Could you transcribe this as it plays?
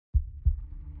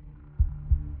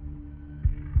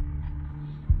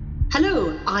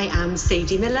Hello, I am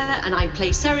Sadie Miller and I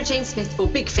play Sarah Jane Smith for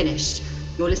Big Finish.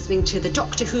 You're listening to the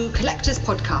Doctor Who Collectors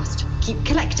Podcast. Keep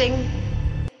collecting.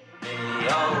 They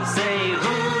all say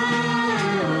who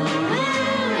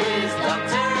is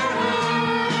Doctor Who?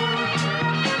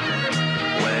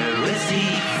 Where is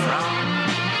he from?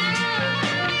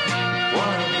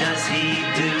 What does he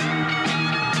do?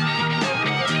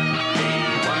 They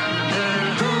wonder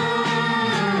who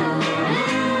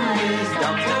is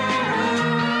Doctor Who?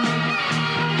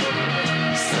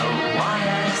 So I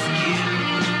ask you,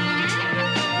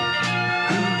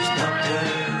 who's Doctor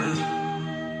Who?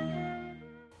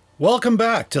 Welcome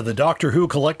back to the Doctor Who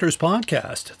Collectors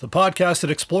Podcast, the podcast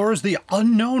that explores the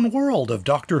unknown world of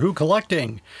Doctor Who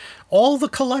collecting. All the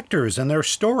collectors and their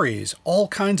stories, all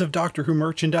kinds of Doctor Who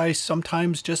merchandise,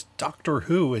 sometimes just Doctor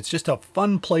Who. It's just a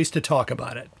fun place to talk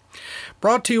about it.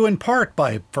 Brought to you in part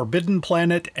by Forbidden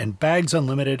Planet and Bags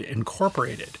Unlimited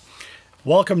Incorporated.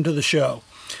 Welcome to the show.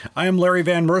 I am Larry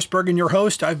Van Mersbergen, your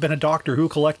host. I've been a Doctor Who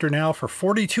collector now for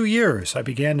 42 years. I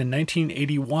began in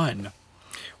 1981.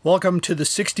 Welcome to the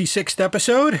 66th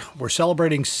episode. We're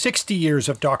celebrating 60 years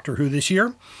of Doctor Who this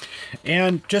year.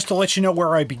 And just to let you know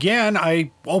where I began, I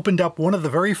opened up one of the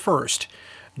very first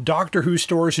Doctor Who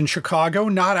stores in Chicago,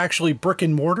 not actually brick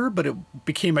and mortar, but it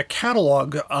became a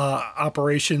catalog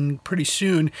operation pretty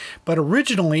soon. But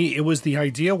originally, it was the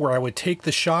idea where I would take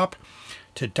the shop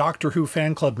to Doctor Who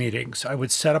fan club meetings. I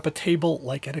would set up a table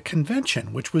like at a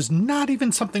convention, which was not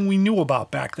even something we knew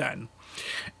about back then.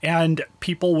 And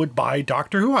people would buy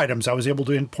Doctor Who items. I was able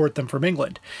to import them from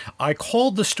England. I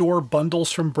called the store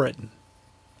Bundles from Britain.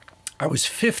 I was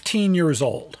 15 years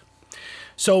old.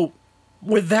 So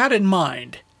with that in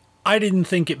mind, I didn't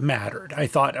think it mattered. I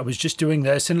thought I was just doing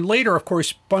this. And later, of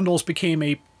course, Bundles became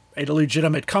a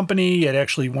legitimate company. It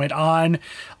actually went on.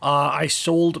 I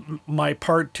sold my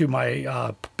part to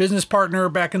my business partner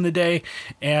back in the day,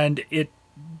 and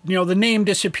the name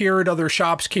disappeared. Other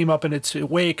shops came up in its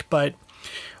wake, but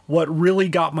what really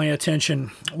got my attention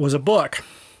was a book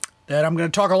that I'm going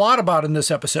to talk a lot about in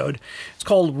this episode. It's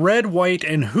called Red, White,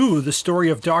 and Who, The Story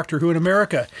of Doctor Who in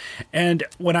America. And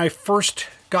when I first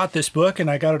got this book, and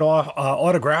I got it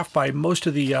autographed by most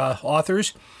of the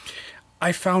authors,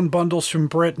 I found Bundles from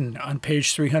Britain on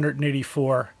page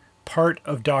 384, part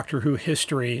of Doctor Who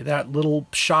history, that little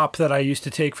shop that I used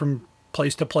to take from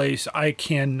place to place. I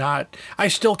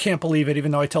still can't believe it,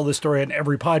 even though I tell this story on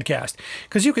every podcast,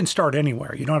 because you can start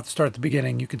anywhere. You don't have to start at the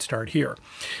beginning. You can start here.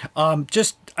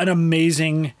 Just an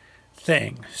amazing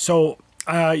thing. So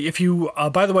if you,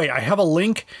 by the way, I have a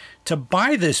link to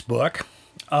buy this book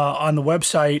on the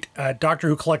website at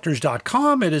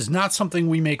DoctorWhoCollectors.com. It is not something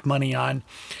we make money on.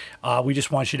 We just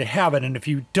want you to have it. And if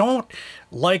you don't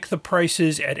like the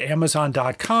prices at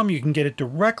Amazon.com, you can get it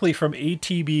directly from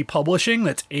ATB Publishing.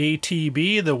 That's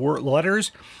ATB, the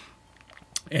letters,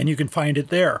 and you can find it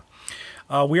there.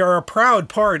 We are a proud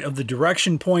part of the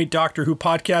Direction Point Doctor Who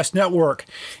Podcast Network.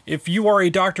 If you are a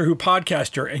Doctor Who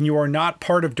podcaster and you are not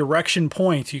part of Direction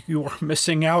Point, you are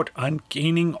missing out on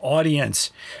gaining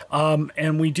audience.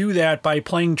 And we do that by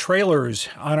playing trailers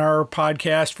on our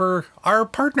podcast for our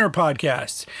partner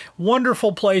podcasts.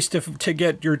 Wonderful place to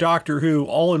get your Doctor Who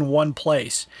all in one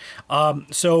place.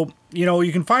 So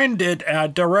you can find it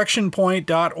at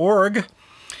directionpoint.org.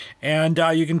 And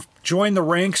you can join the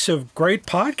ranks of great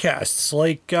podcasts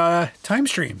like Time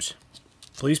Streams,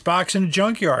 Police Box in a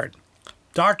Junkyard,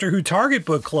 Doctor Who Target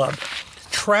Book Club,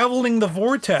 Traveling the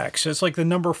Vortex. It's like the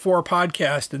number 4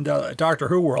 podcast in the Doctor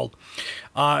Who world,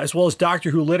 as well as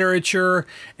Doctor Who Literature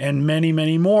and many,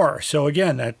 many more. So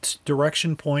again, that's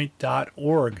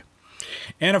directionpoint.org.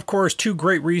 And of course, 2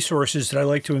 great resources that I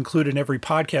like to include in every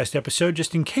podcast episode,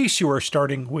 just in case you are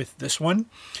starting with this one.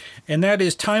 And that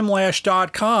is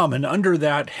timelash.com. And under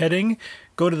that heading,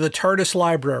 go to the TARDIS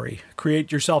library, create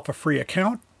yourself a free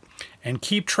account, and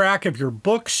keep track of your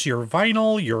books, your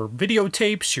vinyl, your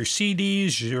videotapes, your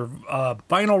CDs, your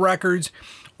vinyl records,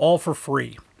 all for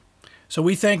free. So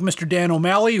we thank Mr. Dan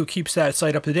O'Malley, who keeps that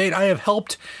site up to date. I have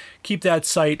helped keep that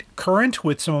site current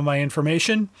with some of my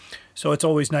information, so it's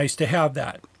always nice to have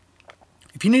that.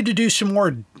 If you need to do some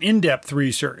more in-depth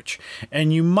research,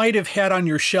 and you might have had on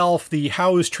your shelf the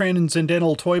Howe's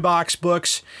Transcendental Toy Box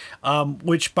books,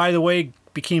 which, by the way,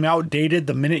 became outdated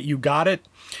the minute you got it,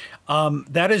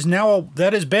 that has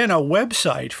been a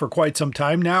website for quite some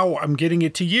time. Now I'm getting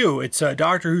it to you. It's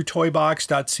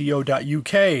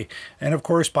doctorwhotoybox.co.uk. And of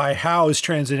course, by Howe's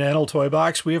Transcendental Toy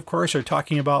Box, we of course are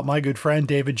talking about my good friend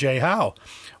David J. Howe,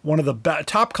 one of the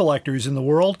top collectors in the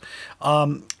world.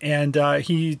 And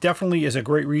he definitely is a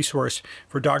great resource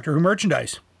for Doctor Who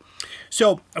merchandise.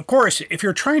 So, of course, if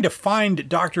you're trying to find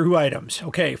Doctor Who items,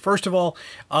 okay, first of all,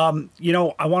 I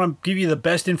want to give you the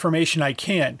best information I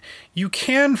can. You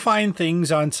can find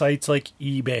things on sites like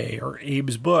eBay or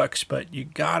Abe's Books, but you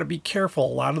got to be careful.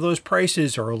 A lot of those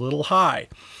prices are a little high.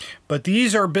 But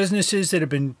these are businesses that have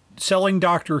been selling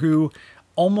Doctor Who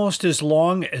almost as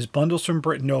long as Bundles from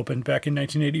Britain opened back in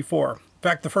 1984. In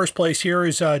fact, the first place here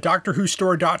is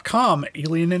DoctorWhoStore.com,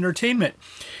 Alien Entertainment.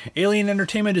 Alien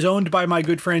Entertainment is owned by my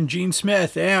good friend Gene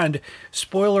Smith, and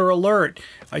spoiler alert,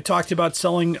 I talked about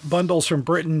selling Bundles from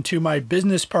Britain to my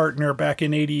business partner back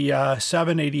in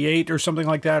 87, 88 or something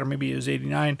like that, or maybe it was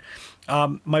 89.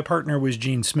 My partner was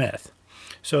Gene Smith.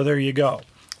 So there you go.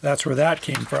 That's where that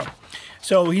came from.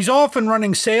 So he's often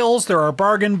running sales. There are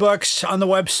bargain books on the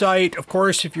website. Of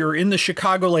course, if you're in the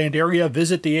Chicagoland area,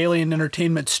 visit the Alien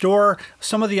Entertainment store.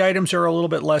 Some of the items are a little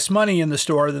bit less money in the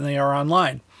store than they are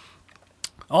online.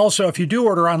 Also, if you do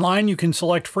order online, you can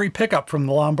select free pickup from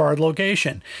the Lombard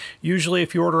location. Usually,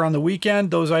 if you order on the weekend,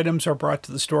 those items are brought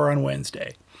to the store on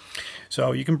Wednesday.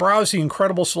 So you can browse the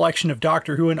incredible selection of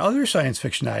Doctor Who and other science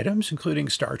fiction items, including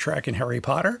Star Trek and Harry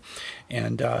Potter,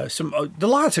 and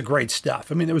lots of great stuff.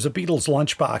 I mean, there was a Beatles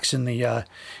lunchbox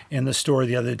in the store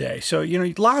the other day. So,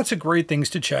 lots of great things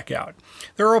to check out.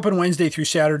 They're open Wednesday through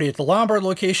Saturday at the Lombard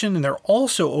location, and they're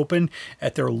also open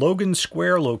at their Logan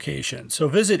Square location. So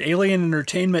visit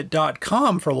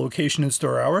alienentertainment.com for location and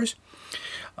store hours.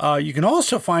 You can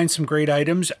also find some great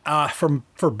items from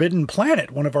Forbidden Planet,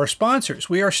 one of our sponsors.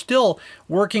 We are still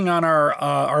working on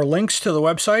our links to the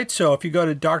website. So if you go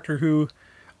to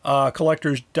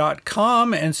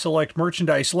DoctorWhoCollectors.com and select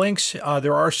merchandise links,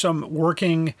 there are some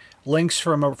working links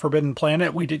from Forbidden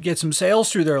Planet. We did get some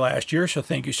sales through there last year, so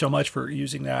thank you so much for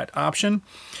using that option.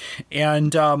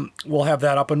 And we'll have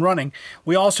that up and running.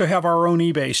 We also have our own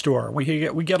eBay store. We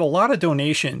get a lot of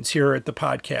donations here at the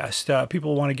podcast.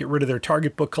 People want to get rid of their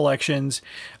Target book collections.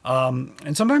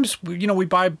 And sometimes, we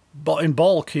buy in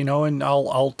bulk, and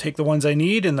I'll take the ones I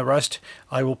need, and the rest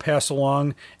I will pass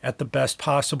along at the best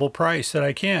possible price that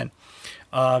I can.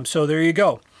 So there you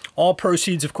go. All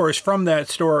proceeds, of course, from that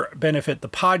store benefit the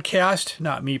podcast,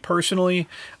 not me personally.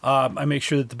 I make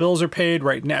sure that the bills are paid.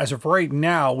 Right now, as of right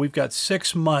now, we've got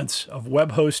 6 months of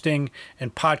web hosting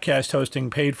and podcast hosting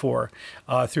paid for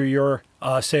through your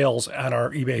sales at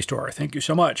our eBay store. Thank you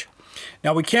so much.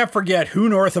 Now, we can't forget Who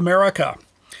North America.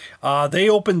 They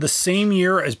opened the same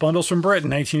year as Bundles from Britain,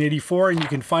 1984, and you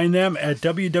can find them at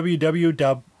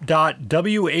www.whona.com.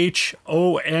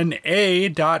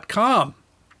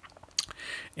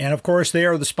 And of course, they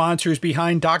are the sponsors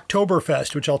behind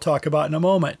Doctoberfest, which I'll talk about in a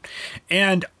moment.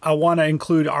 And I want to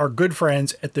include our good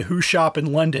friends at the Who Shop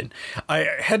in London. I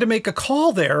had to make a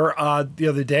call there the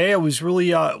other day. It was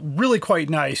really quite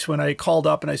nice when I called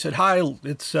up and I said, "Hi,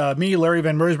 it's me, Larry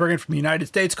Van Mersbergen from the United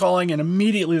States calling." And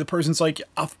immediately the person's like,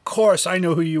 "Of course, I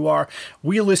know who you are.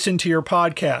 We listen to your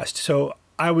podcast." So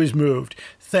I was moved.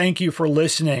 Thank you for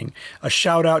listening. A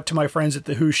shout out to my friends at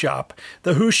the Who Shop.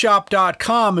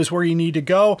 TheWhoShop.com is where you need to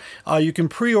go. You can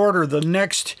pre-order the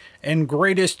next and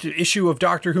greatest issue of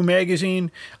Doctor Who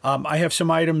magazine. I have some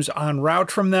items en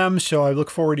route from them, so I look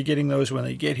forward to getting those when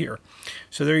they get here.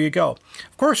 So there you go.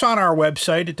 Of course, on our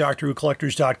website at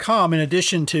DoctorWhoCollectors.com, in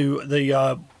addition to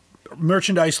the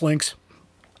merchandise links,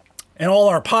 and all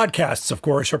our podcasts, of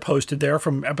course, are posted there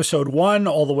from episode 1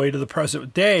 all the way to the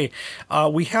present day.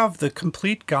 We have the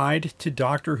complete guide to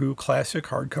Doctor Who classic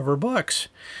hardcover books.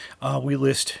 We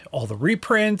list all the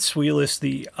reprints. We list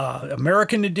the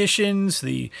American editions,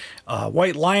 the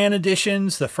White Lion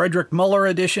editions, the Frederick Muller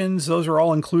editions. Those are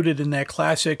all included in that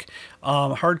classic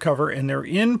hardcover, and they're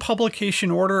in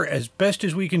publication order as best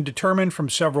as we can determine from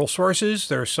several sources.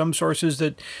 There are some sources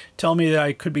that tell me that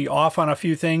I could be off on a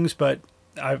few things, but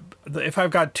if I've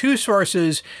got two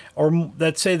sources or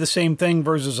that say the same thing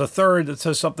versus a third that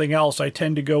says something else, I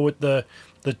tend to go with the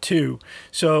two.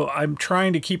 So I'm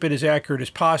trying to keep it as accurate as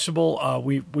possible.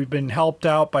 We've been helped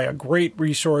out by a great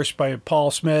resource by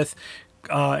Paul Smith,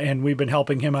 and we've been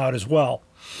helping him out as well.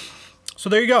 So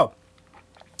there you go.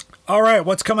 All right,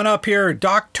 what's coming up here?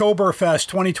 Doctoberfest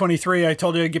 2023. I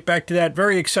told you I'd get back to that.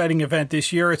 Very exciting event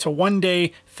this year. It's a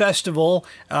one-day festival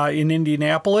in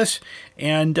Indianapolis,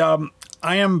 and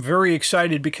I am very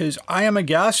excited because I am a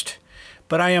guest,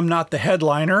 but I am not the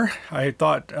headliner. I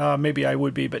thought maybe I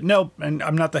would be, but no, and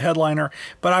I'm not the headliner.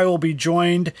 But I will be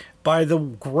joined by the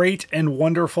great and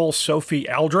wonderful Sophie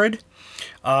Aldred.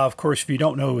 Of course, if you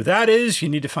don't know who that is, you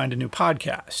need to find a new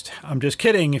podcast. I'm just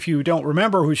kidding. If you don't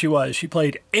remember who she was, she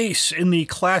played Ace in the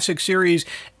classic series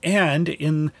and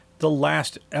in the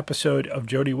last episode of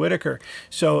Jodie Whittaker.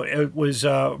 So it was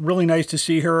really nice to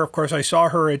see her. Of course, I saw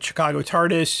her at Chicago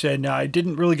TARDIS, and I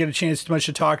didn't really get a chance much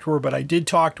to talk to her, but I did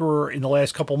talk to her in the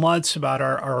last couple months about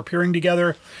our appearing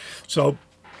together. So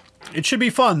it should be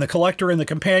fun. The Collector and the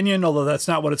Companion, although that's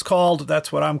not what it's called.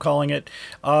 That's what I'm calling it.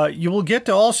 You will get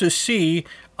to also see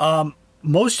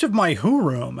most of my Who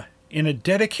room in a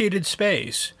dedicated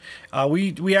space.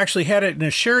 We actually had it in a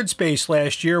shared space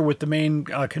last year with the main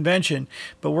convention,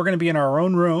 but we're going to be in our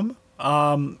own room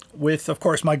with, of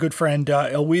course, my good friend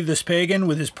Elwee this Pagan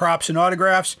with his props and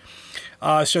autographs,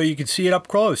 so you can see it up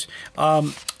close.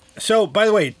 So, by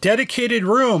the way, dedicated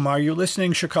room. Are you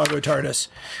listening, Chicago TARDIS?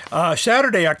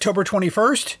 Saturday, October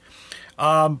 21st.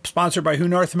 Sponsored by Who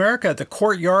North America at the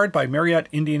Courtyard by Marriott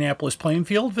Indianapolis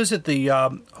Plainfield. Visit the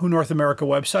Who North America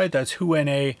website. That's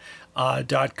whona.com,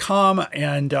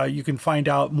 and you can find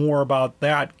out more about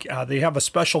that. They have a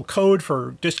special code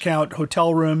for discount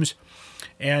hotel rooms,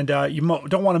 and you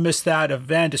don't want to miss that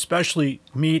event, especially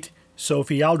meet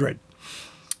Sophie Aldred.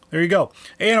 There you go.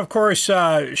 And, of course,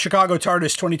 Chicago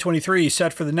TARDIS 2023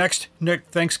 set for the next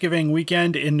Thanksgiving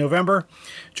weekend in November.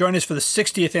 Join us for the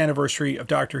 60th anniversary of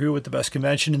Doctor Who at the best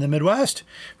convention in the Midwest.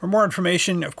 For more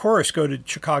information, of course, go to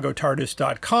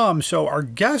chicagotardis.com. So our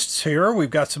guests here, we've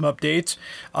got some updates.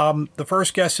 The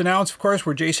first guests announced, of course,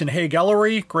 were Jason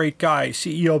Haig-Ellery, great guy,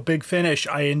 CEO of Big Finish.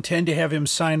 I intend to have him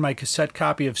sign my cassette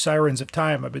copy of Sirens of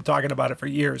Time. I've been talking about it for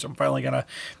years. I'm finally going to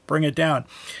bring it down.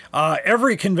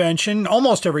 Every convention,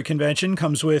 almost every convention,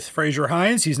 comes with Fraser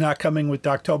Hines. He's not coming with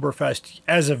Doctoberfest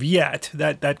as of yet.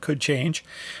 That could change.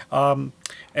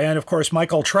 And, of course,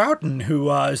 Michael Troughton,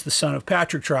 who is the son of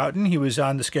Patrick Troughton. He was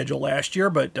on the schedule last year,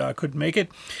 but couldn't make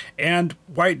it. And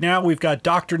right now we've got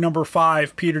Doctor Number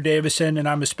 5, Peter Davison, and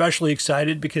I'm especially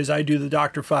excited because I do the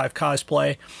Doctor 5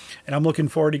 cosplay, and I'm looking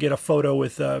forward to get a photo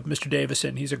with Mr.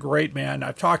 Davison. He's a great man.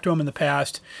 I've talked to him in the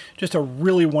past. Just a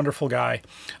really wonderful guy,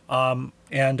 and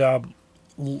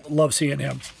love seeing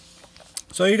him.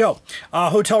 So there you go.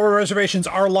 Hotel reservations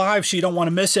are live, so you don't want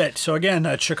to miss it. So again,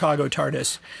 that's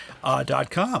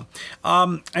chicagotardis.com.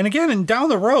 And again, and down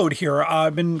the road here,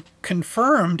 I've been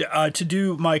confirmed to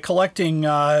do my collecting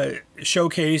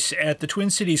showcase at the Twin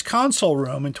Cities Console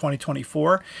Room in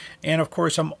 2024. And of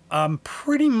course, I'm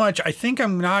pretty much, I think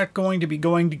I'm not going to be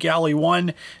going to Galley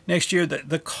 1 next year.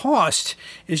 The cost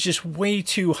is just way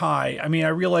too high. I mean, I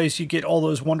realize you get all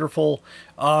those wonderful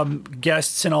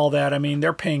guests and all that. I mean,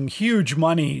 they're paying huge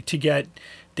money to get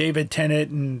David Tennant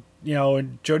and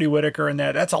and Jodie Whittaker and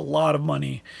that. That's a lot of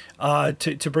money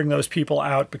to bring those people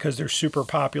out because they're super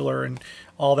popular and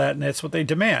all that, and that's what they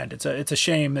demand. It's a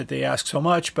shame that they ask so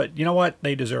much, but you know what?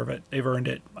 They deserve it. They've earned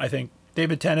it. I think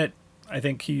David Tennant, I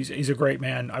think he's a great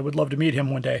man. I would love to meet him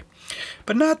one day,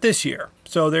 but not this year.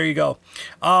 So there you go.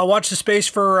 Watch the space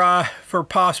for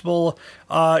possible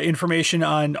information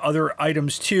on other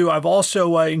items too. I've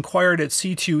also inquired at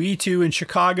C2E2 in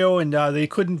Chicago, and they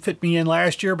couldn't fit me in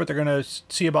last year, but they're going to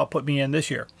see about putting me in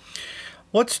this year.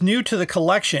 What's new to the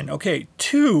collection? Okay,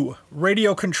 2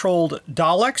 radio-controlled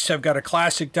Daleks. I've got a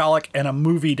classic Dalek and a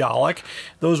movie Dalek.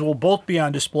 Those will both be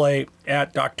on display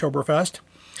at Doctoberfest.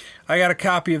 I got a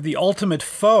copy of The Ultimate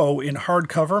Foe in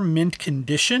hardcover, mint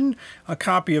condition. A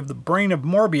copy of The Brain of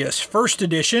Morbius, first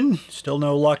edition. Still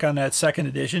no luck on that second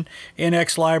edition. In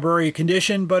ex-library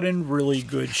condition, but in really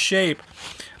good shape.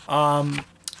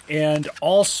 And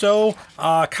also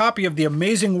a copy of The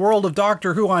Amazing World of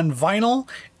Doctor Who on vinyl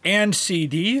and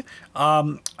CD.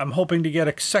 I'm hoping to get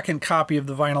a second copy of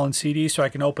the vinyl and CD so I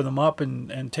can open them up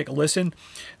and take a listen.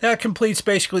 That completes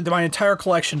basically my entire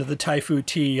collection of the Taifu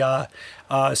T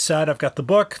set. I've got the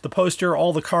book, the poster,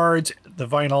 all the cards, the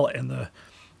vinyl, and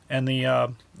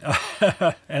the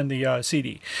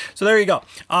CD. So there you go.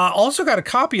 Also got a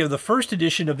copy of the first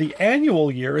edition of The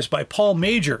Annual Years by Paul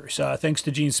Majors. Thanks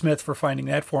to Gene Smith for finding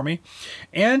that for me.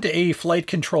 And a flight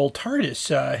control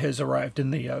TARDIS has arrived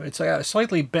in the. It's a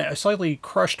slightly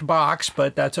crushed box,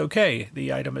 but that's okay.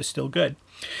 The item is still good.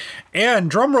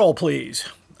 And drum roll, please.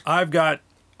 I've got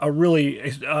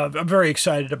I'm very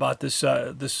excited about this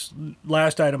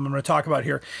last item I'm going to talk about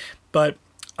here, but.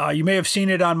 You may have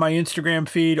seen it on my Instagram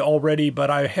feed already,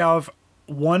 but I have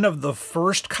one of the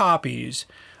first copies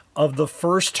of the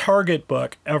first Target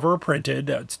book ever printed.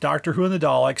 It's Doctor Who and the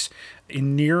Daleks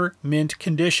in near mint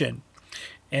condition.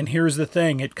 And here's the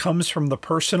thing. It comes from the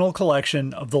personal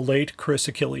collection of the late Chris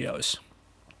Achilleos.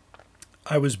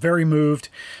 I was very moved.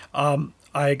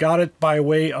 I got it by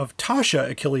way of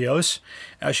Tasha Achilleos.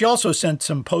 She also sent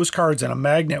some postcards and a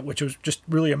magnet, which was just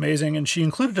really amazing. And she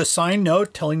included a signed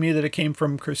note telling me that it came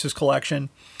from Chris's collection.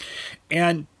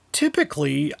 And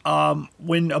typically,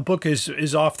 when a book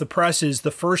is off the presses, the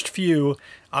first few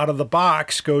out of the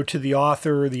box go to the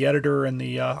author, the editor, and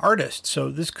the artist. So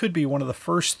this could be one of the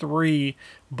first 3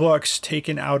 books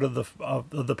taken out of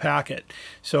the packet.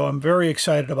 So I'm very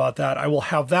excited about that. I will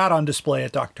have that on display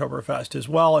at Doctoberfest as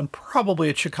well, and probably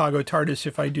at Chicago TARDIS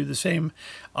if I do the same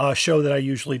show that I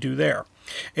usually do there.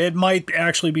 It might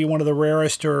actually be one of the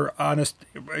rarest one of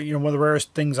the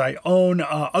rarest things I own,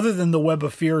 other than the Web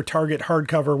of Fear Target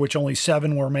hardcover, which only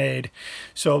 7 were made.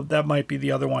 So that might be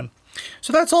the other one.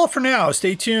 So that's all for now.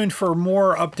 Stay tuned for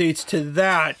more updates to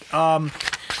that.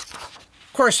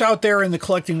 Of course, out there in the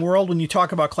collecting world, when you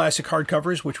talk about classic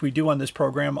hardcovers, which we do on this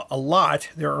program a lot,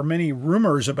 there are many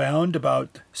rumors abound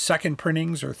about second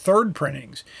printings or third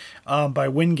printings by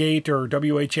Wingate or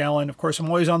W.H. Allen. Of course, I'm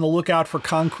always on the lookout for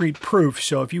concrete proof.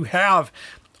 So if you have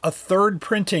a third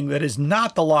printing that is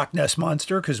not the Loch Ness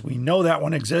Monster, because we know that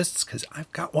one exists, because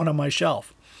I've got one on my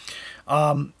shelf.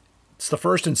 It's the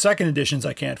first and second editions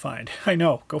I can't find. I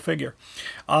know, go figure.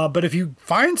 But if you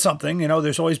find something,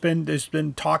 there's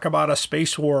been talk about a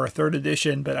Space War third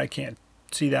edition, but I can't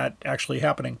see that actually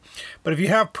happening. But if you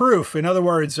have proof, in other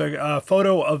words, a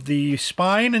photo of the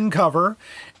spine and cover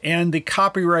and the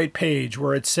copyright page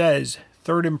where it says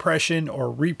third impression or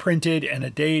reprinted and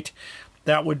a date,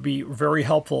 that would be very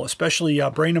helpful, especially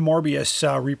Brain of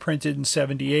Morbius reprinted in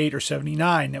 78 or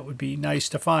 79. That would be nice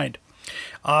to find.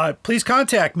 Please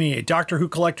contact me at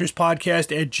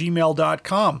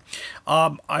drwhocollectorspodcast@gmail.com.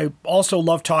 I also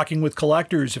love talking with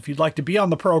collectors. If you'd like to be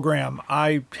on the program,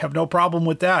 I have no problem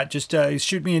with that. Just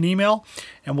shoot me an email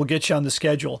and we'll get you on the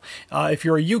schedule. If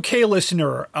you're a UK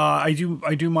listener, I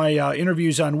do my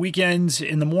interviews on weekends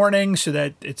in the morning so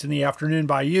that it's in the afternoon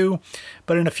by you.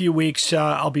 But in a few weeks,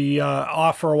 I'll be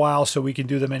off for a while so we can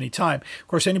do them anytime. Of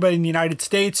course, anybody in the United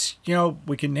States,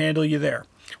 we can handle you there.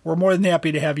 We're more than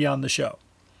happy to have you on the show.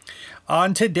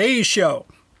 On today's show,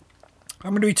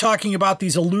 I'm going to be talking about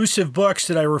these elusive books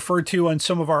that I referred to on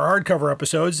some of our hardcover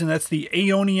episodes, and that's the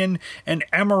Aeonian and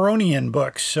Amereon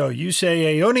books. So you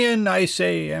say Aeonian, I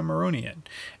say Amereon,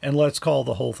 and let's call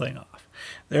the whole thing off.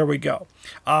 There we go.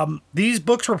 These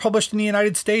books were published in the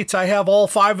United States. I have all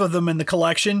 5 of them in the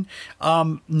collection.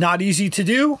 Not easy to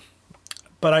do,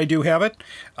 but I do have it.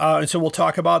 And so we'll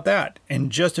talk about that in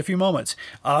just a few moments.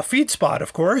 FeedSpot,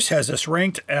 of course, has us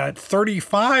ranked at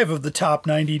 35 of the top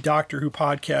 90 Doctor Who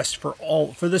podcasts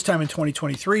for this time in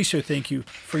 2023. So thank you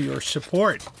for your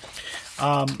support.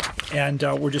 And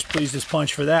we're just pleased as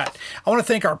punch for that. I want to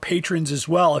thank our patrons as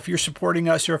well. If you're supporting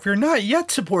us, or if you're not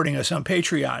yet supporting us on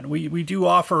Patreon, we do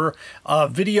offer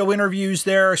video interviews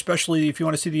there, especially if you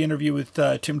want to see the interview with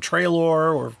Tim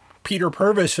Traylor or Peter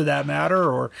Purvis, for that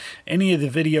matter, or any of the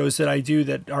videos that I do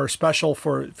that are special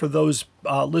for those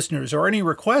listeners, or any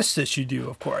requests that you do,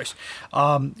 of course. You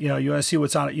want to see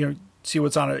what's on it, see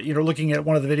what's on it, looking at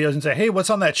one of the videos and say, hey,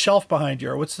 what's on that shelf behind you,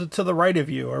 or what's to the right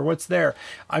of you, or what's there.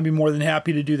 I'd be more than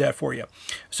happy to do that for you.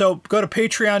 So go to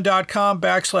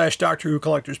patreon.com/Doctor Who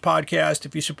Collectors Podcast.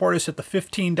 If you support us at the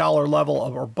 $15 level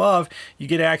or above, you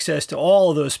get access to all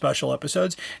of those special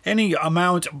episodes. Any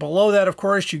amount below that, of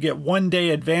course, you get 1 day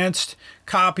advanced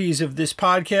copies of this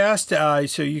podcast,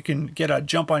 so you can get a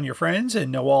jump on your friends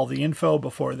and know all the info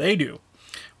before they do,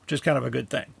 which is kind of a good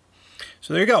thing.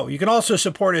 So there you go. You can also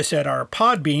support us at our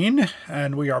Podbean,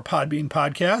 and we are Podbean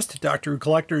Podcast,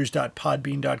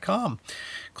 drwhocollectors.podbean.com.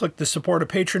 Click the Support a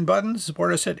Patron button to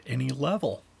support us at any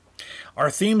level.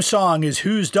 Our theme song is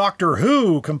Who's Doctor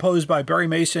Who, composed by Barry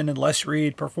Mason and Les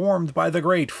Reed, performed by the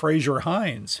great Fraser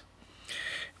Hines.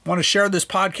 Want to share this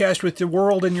podcast with the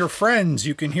world and your friends?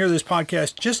 You can hear this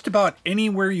podcast just about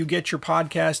anywhere you get your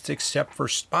podcasts except for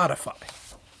Spotify.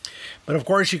 But of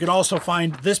course, you can also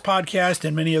find this podcast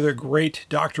and many other great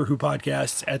Doctor Who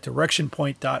podcasts at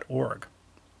directionpoint.org.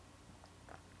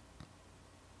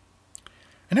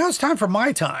 And now it's time for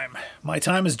my time. My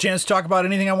time is a chance to talk about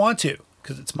anything I want to,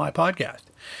 because it's my podcast.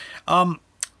 I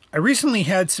recently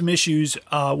had some issues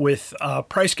with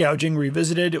price gouging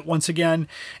revisited once again,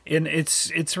 and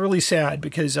it's really sad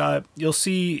because you'll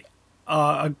see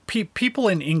people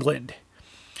in England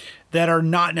that are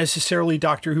not necessarily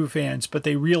Doctor Who fans, but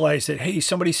they realize that, hey,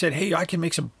 somebody said, hey, I can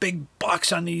make some big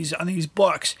bucks on these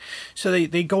books. So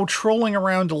they go trolling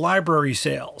around to library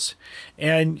sales.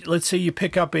 And let's say you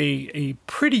pick up a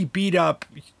pretty beat up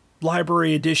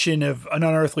library edition of An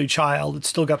Unearthly Child. It's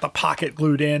still got the pocket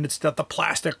glued in. It's got the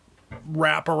plastic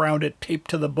wrap around it taped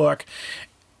to the book.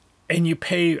 And you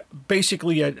pay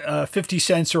basically 50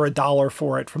 cents or $1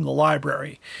 for it from the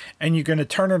library, and you're going to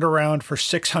turn it around for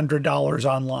 $600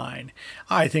 online.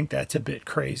 I think that's a bit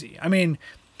crazy. I mean,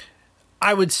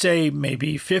 I would say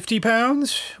maybe 50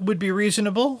 pounds would be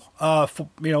reasonable.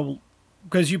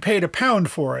 Because you paid a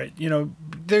pound for it.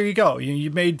 There you go.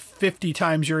 You made 50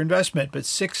 times your investment, but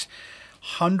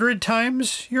 600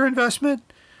 times your investment?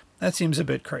 That seems a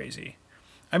bit crazy.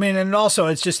 I mean, and also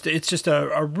it's just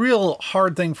a real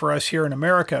hard thing for us here in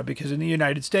America, because in the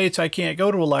United States, I can't go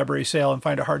to a library sale and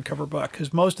find a hardcover book,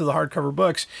 because most of the hardcover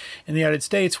books in the United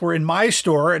States were in my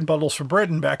store in Bundles from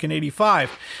Britain back in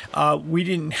 '85. We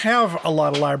didn't have a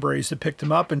lot of libraries that picked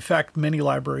them up. In fact, many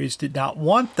libraries did not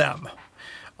want them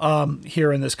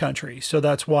here in this country. So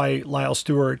that's why Lyle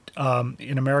Stewart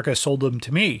in America sold them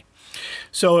to me.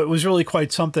 So it was really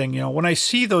quite something. When I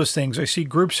see those things, I see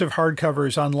groups of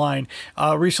hardcovers online.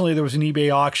 Recently, there was an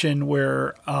eBay auction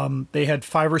where they had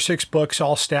 5 or 6 books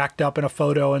all stacked up in a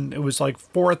photo, and it was like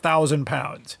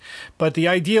 £4,000. But the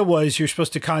idea was you're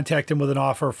supposed to contact them with an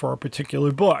offer for a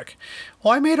particular book.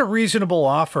 Well, I made a reasonable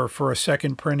offer for a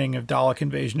second printing of Dalek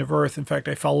Invasion of Earth. In fact,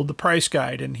 I followed the price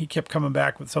guide, and he kept coming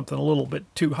back with something a little bit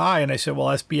too high. And I said, well,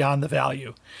 that's beyond the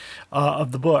value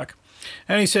of the book.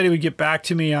 And he said he would get back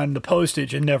to me on the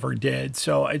postage, and never did.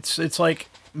 So it's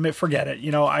like, forget it.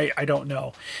 I don't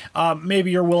know. Maybe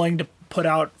you're willing to put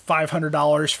out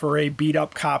 $500 for a beat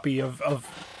up copy of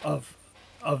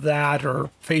that, or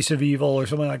Face of Evil or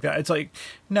something like that. It's like,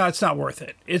 no, it's not worth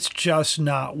it. It's just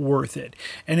not worth it.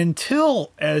 And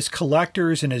until, as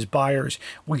collectors and as buyers,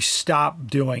 we stop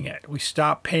doing it, we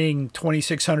stop paying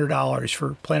 $2,600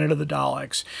 for Planet of the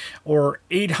Daleks, or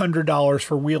 $800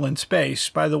 for Wheel in Space.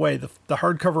 By the way, the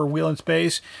hardcover Wheel in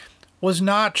Space was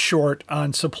not short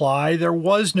on supply. There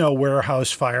was no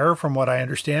warehouse fire, from what I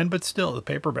understand, but still, the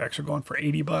paperbacks are going for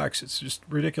 $80. It's just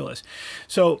ridiculous.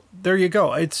 So there you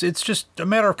go. It's just a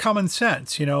matter of common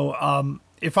sense.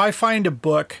 If I find a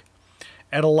book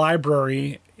at a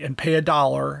library and pay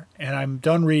 $1 and I'm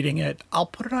done reading it, I'll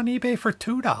put it on eBay for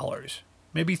 $2,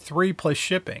 maybe $3 plus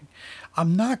shipping.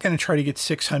 I'm not going to try to get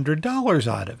 $600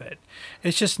 out of it.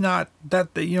 It's just not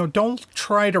that. Don't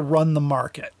try to run the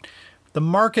market. The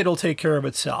market will take care of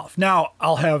itself. Now,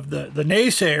 I'll have the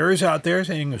naysayers out there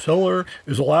saying the seller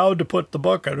is allowed to put the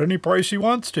book at any price he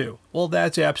wants to. Well,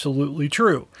 that's absolutely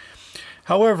true.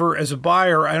 However, as a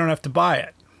buyer, I don't have to buy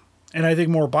it. And I think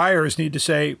more buyers need to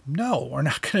say, no, we're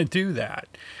not going to do that.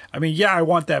 I mean, yeah, I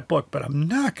want that book, but I'm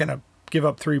not going to give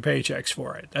up 3 paychecks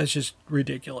for it. That's just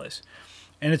ridiculous.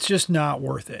 And it's just not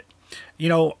worth it.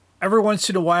 Every once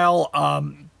in a while,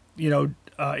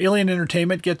 Alien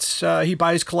Entertainment he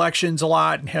buys collections a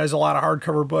lot and has a lot of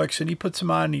hardcover books, and he puts them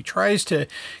on and he tries to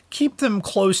keep them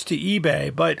close to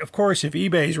eBay. But of course, if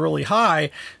eBay is really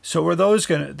high, so are those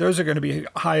are going to be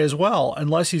high as well,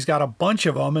 unless he's got a bunch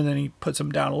of them and then he puts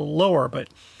them down a little lower. But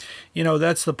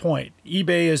that's the point.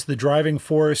 eBay is the driving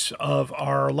force of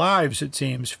our lives, it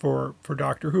seems, for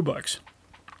Doctor Who books.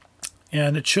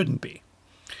 And it shouldn't be.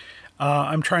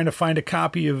 I'm trying to find a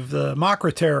copy of the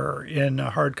Makra Terror in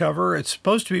hardcover. It's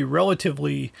supposed to be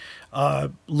relatively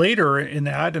later in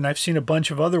that, and I've seen a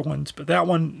bunch of other ones, but that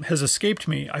one has escaped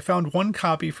me. I found one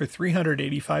copy for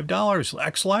 $385,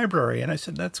 ex-library, and I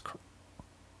said, that's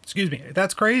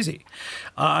crazy.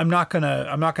 I'm not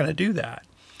gonna do that.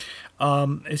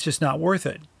 It's just not worth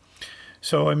it.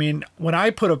 So, I mean, when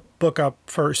I put a book up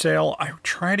for sale, I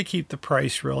try to keep the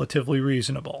price relatively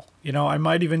reasonable. I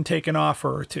might even take an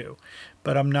offer or two,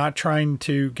 but I'm not trying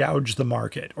to gouge the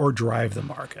market or drive the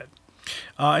market.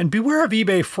 And beware of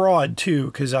eBay fraud, too,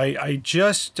 because I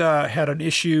just had an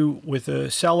issue with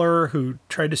a seller who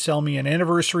tried to sell me an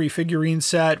anniversary figurine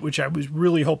set, which I was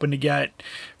really hoping to get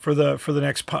for the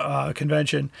next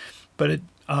convention. But it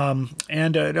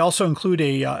also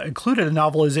included a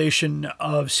novelization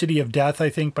of City of Death, I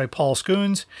think, by Paul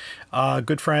Scoons,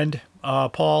 good friend,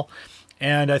 Paul.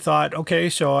 And I thought,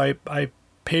 okay, so I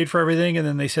paid for everything, and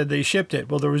then they said they shipped it.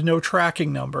 Well, there was no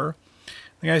tracking number.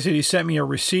 The guy said he sent me a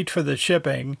receipt for the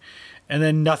shipping, and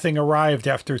then nothing arrived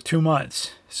after 2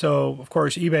 months. So, of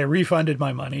course, eBay refunded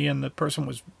my money, and the person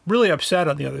was really upset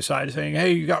on the other side, saying,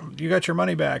 hey, you got your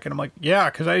money back. And I'm like, yeah,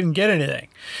 because I didn't get anything.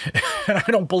 And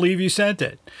I don't believe you sent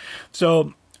it.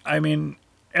 So, I mean,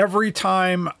 every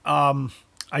time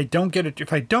I don't get it,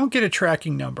 if I don't get a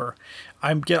tracking number,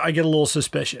 I get a little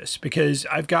suspicious, because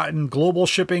I've gotten global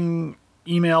shipping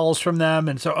emails from them,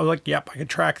 and so I'm like, yep, I could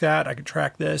track that, I could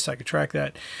track this, I could track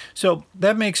that. So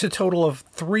that makes a total of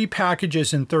 3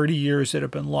 packages in 30 years that have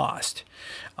been lost.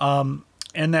 And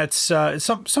that's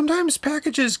sometimes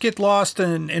packages get lost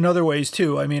in other ways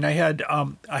too. I mean, I have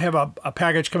a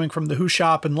package coming from the Who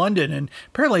shop in London, and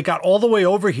apparently it got all the way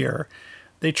over here,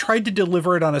 They tried to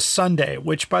deliver it on a Sunday,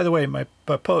 which, by the way,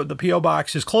 the P.O.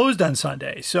 box is closed on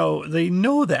Sunday. So they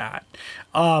know that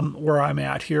where I'm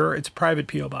at here. It's a private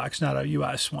P.O. box, not a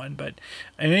U.S. one. But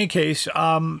in any case,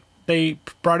 they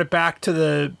brought it back to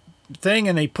the thing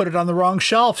and they put it on the wrong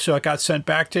shelf. So it got sent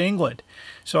back to England.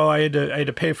 So I had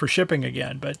to pay for shipping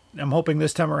again. But I'm hoping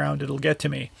this time around it'll get to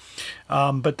me.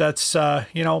 But that's, that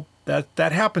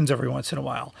happens every once in a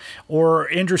while.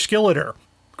 Or Andrew Skilleter.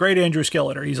 Great Andrew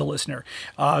Skilleter, he's a listener,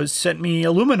 sent me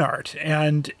Illuminart,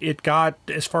 and it got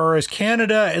as far as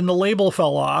Canada, and the label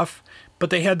fell off, but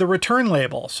they had the return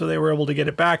label, so they were able to get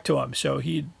it back to him. So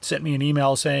he sent me an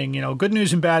email saying, good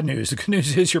news and bad news. The good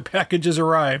news is your package has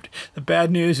arrived. The bad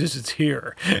news is it's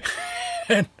here,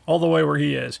 and all the way where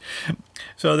he is.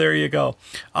 So there you go.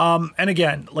 And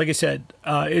again, like I said,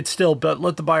 it's still, but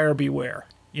let the buyer beware.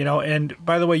 And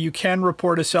by the way, you can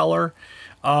report a seller.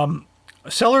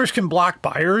 Sellers can block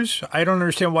buyers. I don't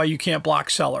understand why you can't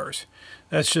block sellers.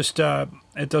 That's just,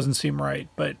 it doesn't seem right.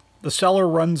 But the seller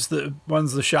runs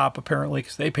the shop, apparently,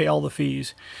 because they pay all the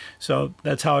fees. So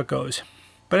that's how it goes.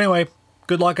 But anyway,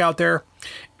 good luck out there.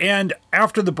 And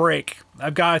after the break,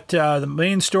 I've got the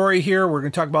main story here. We're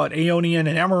going to talk about Aeonian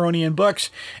and Amereon books.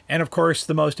 And, of course,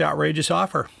 the most outrageous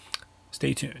offer.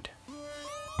 Stay tuned.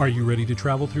 Are you ready to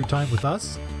travel through time with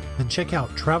us? Then check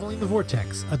out Traveling the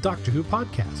Vortex, a Doctor Who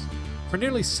podcast. For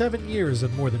nearly 7 years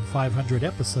and more than 500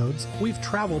 episodes, we've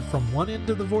traveled from one end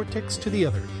of the vortex to the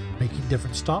other, making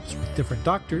different stops with different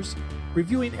doctors,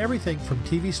 reviewing everything from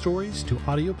TV stories to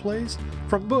audio plays,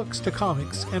 from books to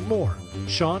comics, and more.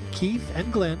 Sean, Keith,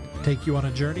 and Glenn take you on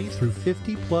a journey through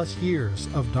 50-plus years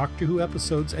of Doctor Who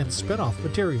episodes and spin-off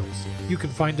materials. You can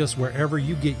find us wherever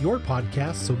you get your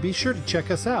podcasts, so be sure to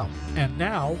check us out. And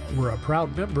now, we're a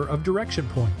proud member of Direction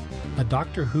Point, a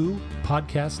Doctor Who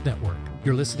podcast network.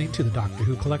 You're listening to the Doctor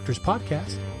Who Collectors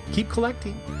Podcast. Keep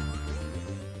collecting.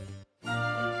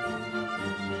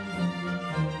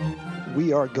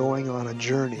 We are going on a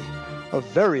journey, a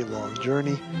very long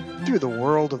journey, through the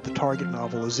world of the Target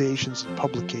novelizations in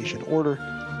publication order.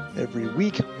 Every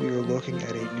week, we are looking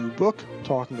at a new book,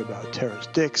 talking about Terrence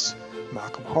Dicks,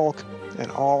 Malcolm Hulke,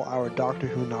 and all our Doctor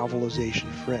Who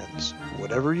novelization friends.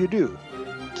 Whatever you do,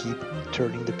 keep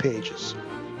turning the pages.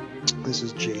 This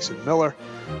is Jason Miller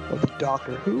of the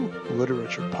Doctor Who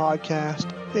Literature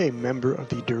Podcast, a member of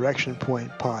the Direction Point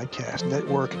Podcast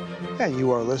Network, and you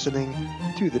are listening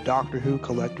to the Doctor Who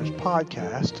Collectors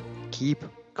Podcast. Keep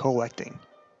collecting.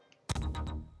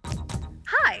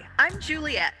 Hi, I'm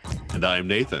Juliet. And I'm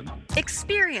Nathan.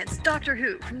 Experience Doctor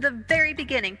Who from the very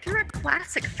beginning through a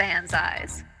classic fan's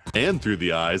eyes. And through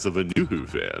the eyes of a new Who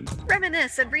fan.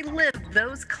 Reminisce and relive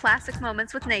those classic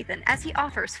moments with Nathan as he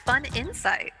offers fun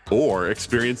insight. Or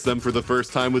experience them for the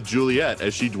first time with Juliet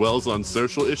as she dwells on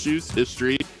social issues,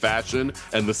 history, fashion,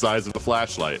 and the size of a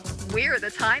flashlight. We're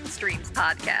the Time Streams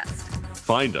Podcast.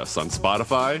 Find us on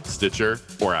Spotify, Stitcher,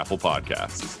 or Apple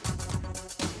Podcasts.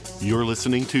 You're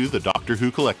listening to the Doctor Who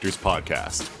Collectors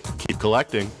Podcast. Keep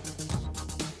collecting.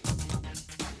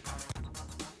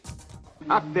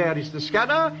 Up there is the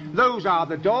scanner, those are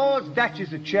the doors, that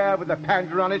is a chair with a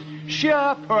panda on it.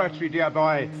 Sheer poetry, dear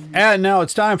boy. And now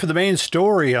it's time for the main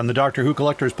story on the Doctor Who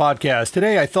Collectors Podcast.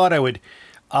 Today I thought I would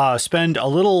spend a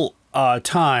little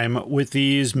time with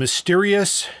these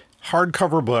mysterious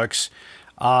hardcover books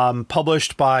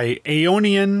published by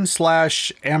Aeonian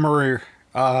 / Amereon.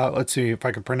 Let's see if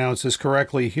I can pronounce this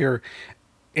correctly here.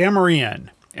 Amereon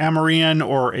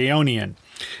or Aeonian.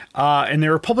 And they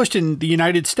were published in the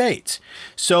United States.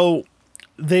 So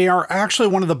they are actually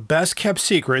one of the best kept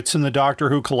secrets in the Doctor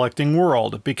Who collecting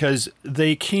world because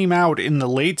they came out in the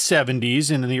late 70s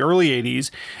and in the early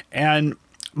 80s. And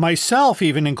myself,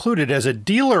 even included as a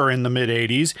dealer in the mid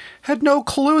 80s, had no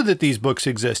clue that these books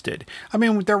existed. I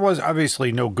mean, there was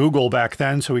obviously no Google back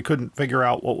then, so we couldn't figure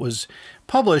out what was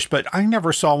published. But I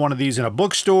never saw one of these in a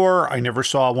bookstore. I never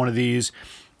saw one of these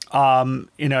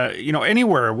in a,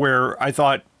 anywhere where I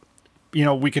thought,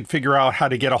 we could figure out how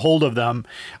to get a hold of them.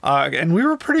 And we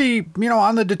were pretty,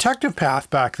 on the detective path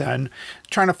back then,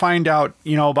 trying to find out,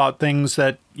 about things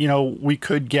that, we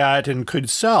could get and could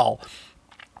sell.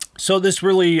 So this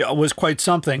really was quite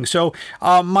something. So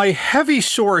my heavy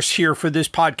source here for this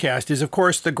podcast is, of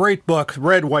course, the great book,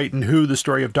 Red, White, and Who, The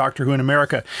Story of Doctor Who in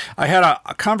America. I had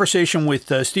a conversation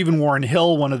with Stephen Warren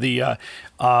Hill, one of the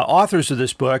authors of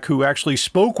this book, who actually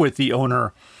spoke with the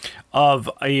owner of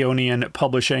Aeonian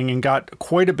Publishing and got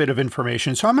quite a bit of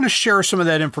information. So I'm going to share some of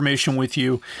that information with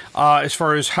you as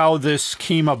far as how this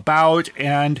came about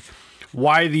and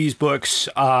why these books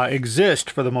exist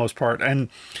for the most part. And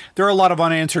there are a lot of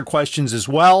unanswered questions as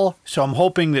well. So I'm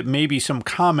hoping that maybe some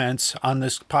comments on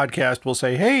this podcast will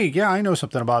say, hey, yeah, I know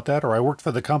something about that, or I worked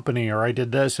for the company, or I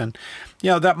did this. And,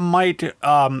 that might, it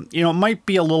might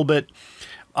be a little bit,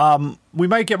 we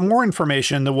might get more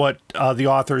information than what the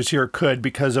authors here could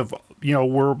because of,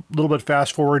 we're a little bit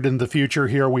fast forward in the future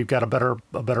here. We've got a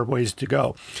better ways to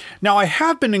go. Now, I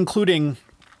have been including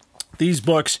these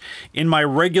books in my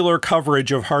regular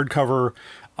coverage of hardcover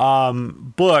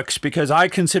books because I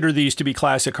consider these to be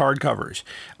classic hardcovers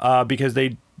because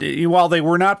while they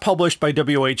were not published by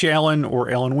W.H. Allen or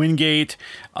Allen Wingate,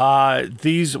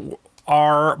 these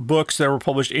are books that were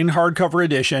published in hardcover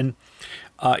edition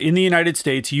in the United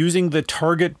States using the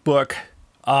Target book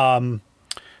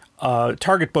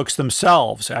Target books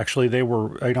themselves. Actually, they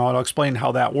were, I'll explain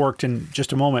how that worked in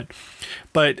just a moment.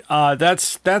 But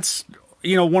that's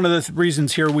one of the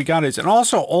reasons here we got it. And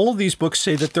also, all of these books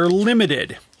say that they're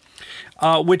limited,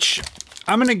 which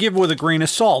I'm going to give with a grain of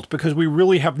salt because we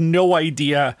really have no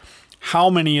idea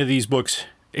how many of these books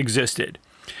existed.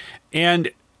 And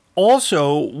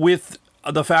also, with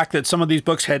the fact that some of these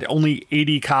books had only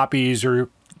 80 copies or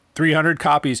 300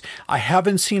 copies, I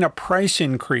haven't seen a price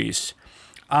increase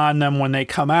on them when they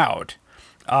come out.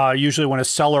 Usually when a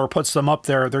seller puts them up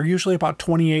there, they're usually about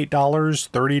 $28,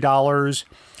 $30.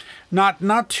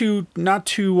 Not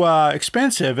too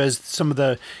expensive as some of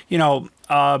the,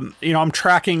 I'm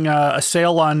tracking a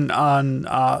sale on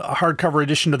a hardcover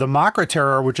edition of the Makra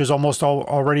Terror, which is almost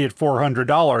already at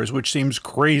 $400, which seems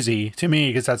crazy to me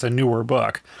because that's a newer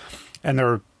book. And there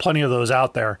are plenty of those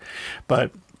out there,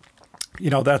 but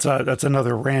that's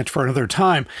another rant for another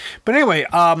time. But anyway,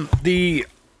 the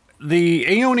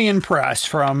Aeonian Press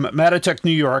from Mattituck,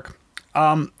 New York.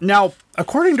 Now,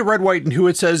 according to Red, White, and Who,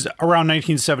 it says around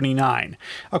 1979.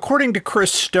 According to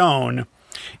Chris Stone,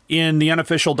 in the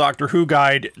unofficial Doctor Who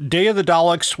guide, Day of the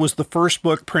Daleks was the first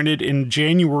book printed in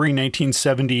January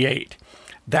 1978.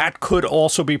 That could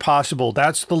also be possible.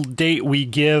 That's the date we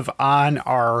give on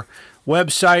our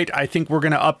website. I think we're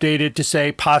going to update it to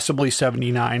say possibly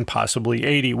 79, possibly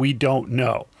 80. We don't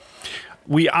know.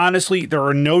 We honestly, there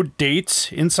are no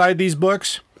dates inside these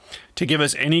books to give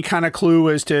us any kind of clue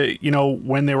as to,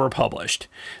 when they were published.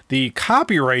 The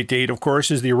copyright date, of course,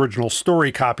 is the original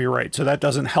story copyright, so that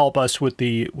doesn't help us with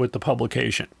the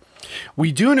publication.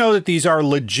 We do know that these are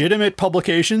legitimate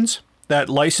publications, that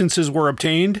licenses were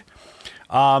obtained,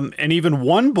 and even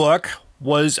one book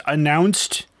was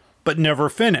announced but never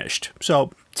finished.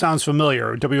 So, sounds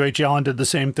familiar. W.H. Allen did the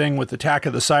same thing with Attack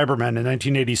of the Cybermen in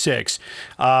 1986.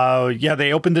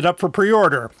 They opened it up for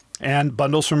pre-order, and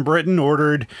Bundles from Britain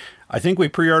ordered, I think we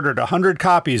pre-ordered 100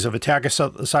 copies of Attack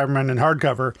of the Cybermen in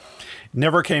hardcover.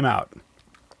 Never came out.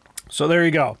 So there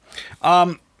you go.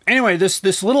 Anyway,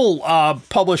 this little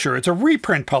publisher, it's a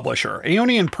reprint publisher.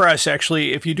 Aeonian Press,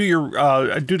 actually, if you do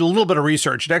do a little bit of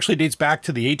research, it actually dates back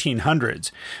to the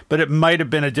 1800s, but it might have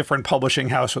been a different publishing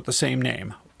house with the same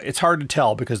name. It's hard to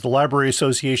tell because the Library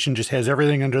Association just has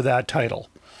everything under that title.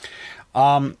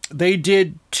 They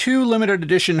did 2 limited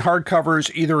edition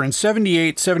hardcovers either in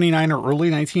 78, 79, or early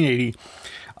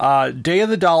 1980, Day of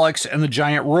the Daleks and The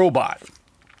Giant Robot.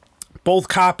 Both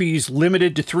copies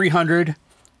limited to 300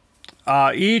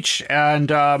 each,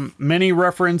 and many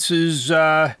references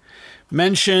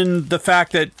mention the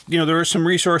fact that, there are some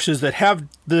resources that have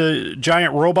the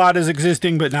Giant Robot as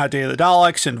existing, but not Day of the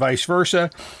Daleks, and vice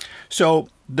versa. So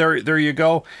there you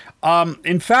go.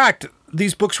 In fact,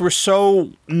 these books were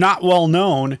so not well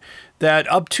known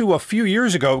that up to a few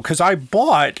years ago, because I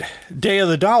bought Day of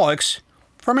the Daleks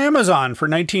from Amazon for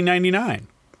 $19.99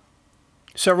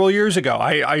 several years ago.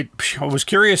 I was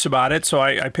curious about it, so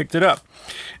I picked it up.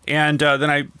 And then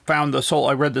I found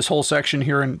I read this whole section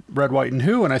here in Red, White, and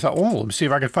Who, and I thought, let me see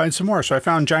if I can find some more. So I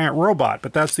found Giant Robot,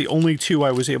 but that's the only 2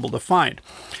 I was able to find.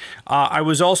 I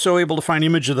was also able to find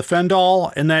Image of the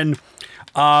Fendal, and then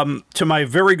to my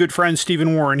very good friend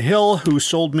Stephen Warren Hill, who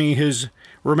sold me his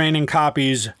remaining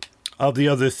copies of the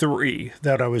other 3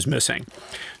 that I was missing.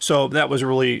 So that was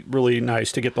really, really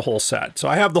nice to get the whole set. So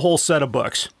I have the whole set of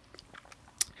books.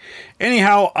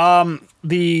 Anyhow,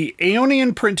 the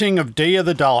Aeonian printing of Day of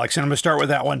the Daleks, and I'm going to start with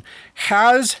that one,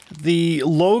 has the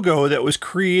logo that was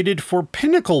created for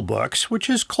Pinnacle Books, which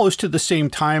is close to the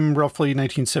same time, roughly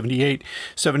 1978,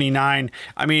 79.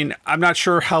 I mean, I'm not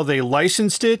sure how they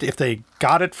licensed it, if they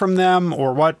got it from them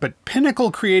or what, but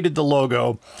Pinnacle created the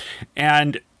logo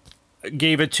and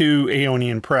gave it to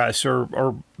Aeonian Press,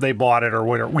 or they bought it or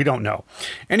whatever. We don't know.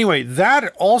 Anyway,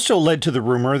 that also led to the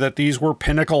rumor that these were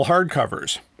Pinnacle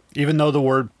hardcovers, even though the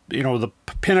word, the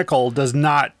Pinnacle does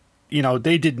not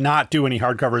they did not do any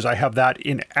hardcovers. I have that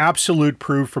in absolute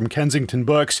proof from Kensington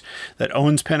Books that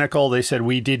owns Pinnacle. They said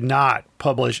we did not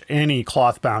publish any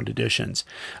cloth-bound editions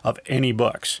of any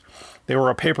books. They were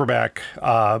a paperback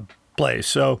place.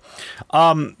 So,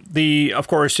 of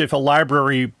course, if a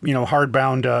library,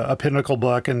 hardbound a Pinnacle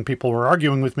book, and people were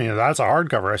arguing with me, that's a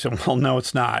hardcover. I said, well, no,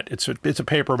 it's not. It's a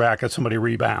paperback that somebody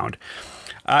rebound.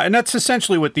 And that's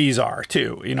essentially what these are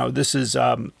too. This is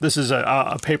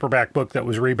a paperback book that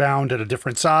was rebound at a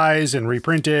different size and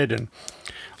reprinted and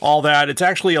all that. It's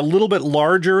actually a little bit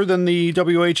larger than the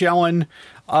W.H. Allen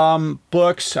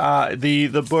books.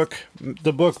 The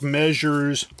book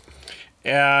measures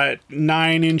at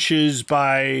 9 inches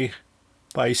by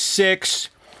 6.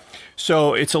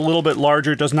 So it's a little bit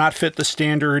larger. It does not fit the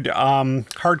standard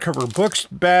hardcover books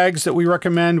bags that we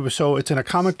recommend. So it's in a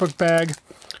comic book bag,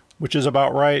 which is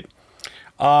about right.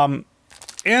 And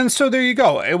so there you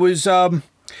go. It was, a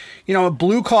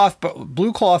blue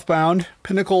cloth bound,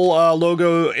 Pinnacle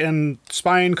logo in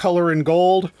spine color in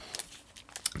gold,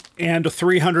 and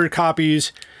 300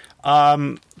 copies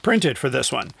printed for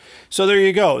this one. So there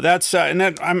you go. That's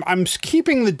I'm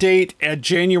keeping the date at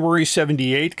January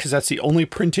 78 because that's the only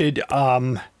printed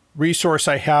resource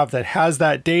I have that has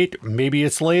that date. Maybe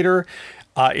it's later.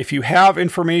 If you have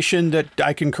information that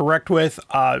I can correct with,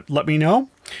 let me know.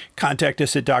 Contact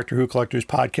us at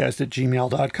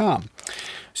drwhocollectorspodcast@gmail.com.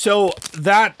 So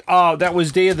that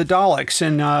was Day of the Daleks,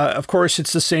 and of course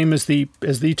it's the same as the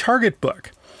Target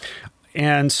book.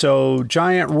 And so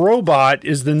Giant Robot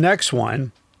is the next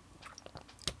one,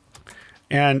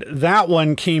 and that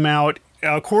one came out,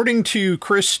 according to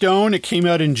Chris Stone, it came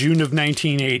out in June of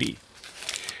 1980,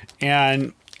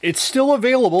 and it's still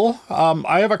available.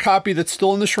 I have a copy that's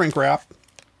still in the shrink wrap.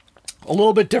 A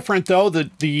little bit different, though.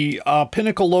 The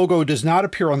Pinnacle logo does not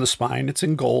appear on the spine. It's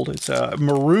in gold. It's a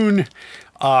maroon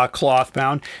cloth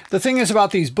bound. The thing is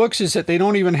about these books is that they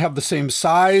don't even have the same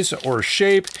size or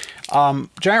shape.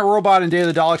 Giant Robot and Day of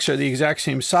the Daleks are the exact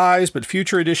same size, but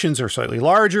future editions are slightly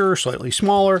larger, slightly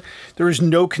smaller. There is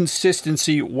no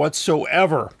consistency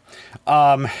whatsoever.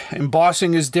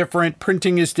 Embossing is different.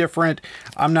 Printing is different.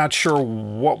 I'm not sure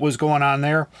what was going on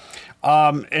there.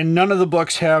 And none of the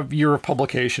books have year of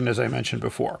publication, as I mentioned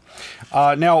before.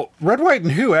 Now, Red, White,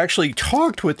 and Who actually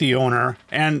talked with the owner,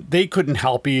 and they couldn't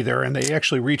help either. And they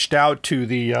actually reached out to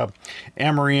the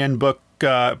Amereon book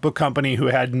company, who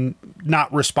had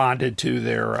not responded to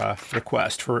their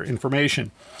request for information.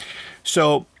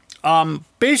 So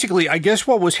basically, I guess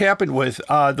what was happened with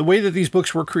the way that these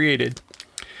books were created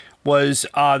was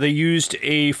they used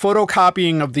a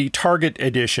photocopying of the Target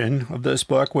edition of this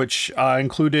book, which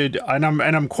included, and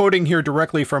I'm quoting here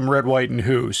directly from Red, White, and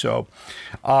Who. So,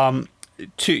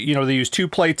 they used 2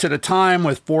 plates at a time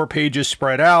with 4 pages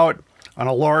spread out on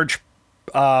a large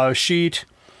sheet,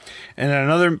 and then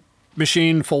another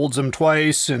machine folds them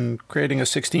twice and creating a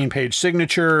 16-page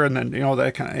signature, and then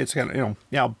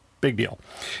big deal.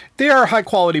 They are high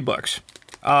quality books.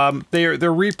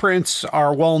 Their reprints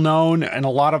are well known, and a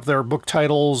lot of their book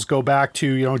titles go back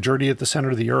to Journey at the Center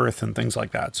of the Earth and things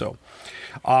like that. So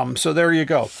there you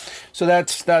go. So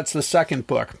that's the second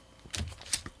book.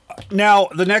 Now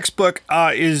the next book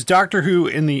is Doctor Who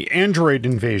in the Android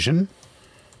Invasion,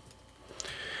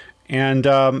 and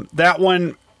that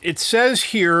one, it says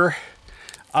here,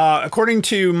 according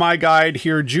to my guide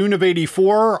here, June of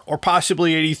 '84 or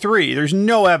possibly '83. There's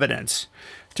no evidence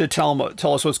to tell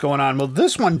us what's going on. Well,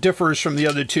 this one differs from the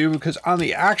other two because on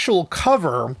the actual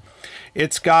cover,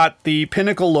 it's got the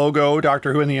Pinnacle logo,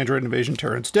 Doctor Who and the Android Invasion,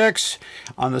 Terrence Dicks.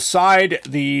 On the side,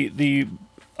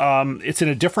 it's in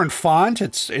a different font.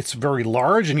 It's very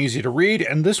large and easy to read.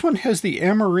 And this one has the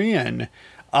Amereon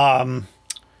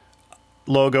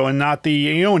logo and not the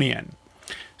Aeonian.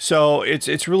 So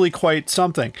it's really quite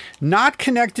something. Not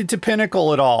connected to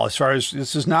Pinnacle at all, as far as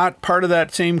this is not part of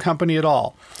that same company at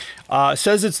all.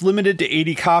 Says it's limited to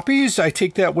 80 copies. I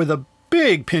take that with a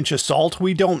big pinch of salt.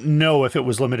 We don't know if it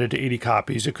was limited to 80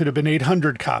 copies. It could have been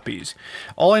 800 copies.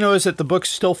 All I know is that the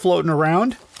book's still floating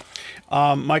around.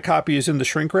 My copy is in the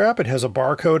shrink wrap. It has a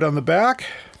barcode on the back.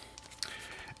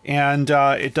 And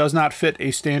it does not fit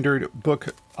a standard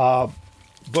book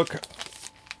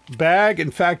bag.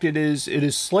 In fact, it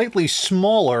is slightly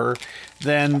smaller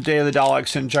than Day of the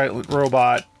Daleks and Giant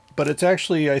Robot, but it's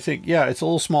actually, I think, yeah, it's a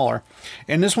little smaller.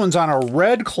 And this one's on a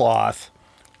red cloth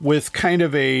with kind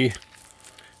of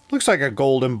looks like a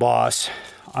gold emboss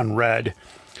on red.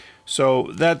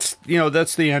 So that's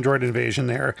the Android Invasion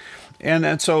there.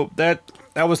 And so that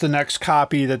was the next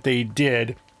copy that they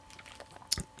did.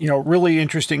 Really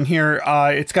interesting here.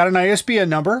 It's got an ISBN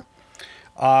number.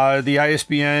 The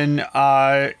ISBN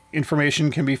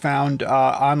information can be found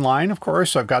online, of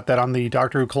course. I've got that on the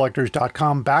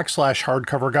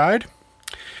DoctorWhoCollectors.com/hardcover guide.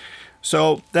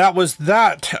 So that was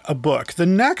a book. The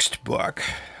next book,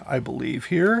 I believe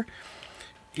here,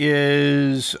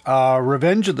 is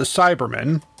Revenge of the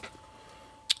Cybermen.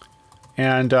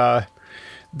 And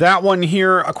that one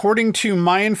here, according to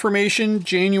my information,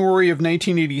 January of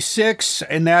 1986,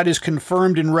 and that is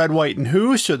confirmed in Red, White, and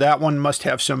Who, so that one must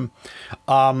have some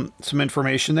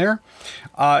information there.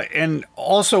 And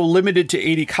also limited to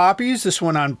 80 copies. This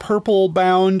one on purple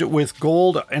bound with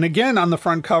gold, and again on the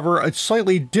front cover, a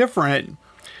slightly different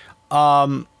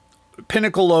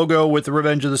Pinnacle logo with the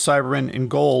Revenge of the Cybermen in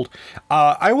gold.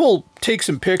 I will take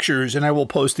some pictures and I will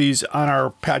post these on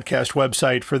our podcast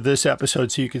website for this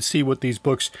episode so you can see what these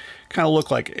books kind of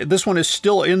look like. This one is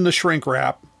still in the shrink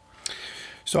wrap,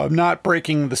 so I'm not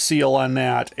breaking the seal on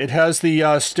that. It has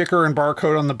the sticker and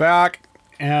barcode on the back,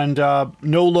 and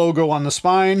no logo on the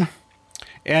spine,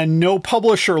 and no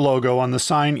publisher logo on the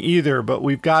sign either, but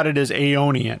we've got it as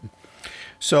Aeonian.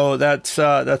 So that's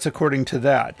according to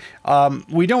that.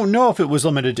 We don't know if it was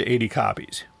limited to 80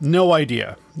 copies. No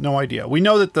idea. We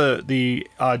know that the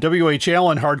W.H.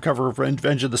 Allen hardcover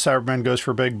Revenge of the Cybermen goes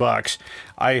for big bucks.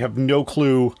 I have no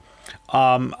clue.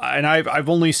 And I've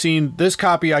only seen this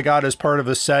copy I got as part of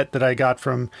a set that I got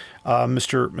from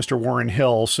Mr. Warren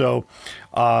Hill. So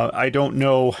I don't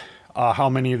know how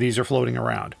many of these are floating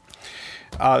around.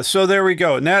 So there we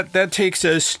go. And that takes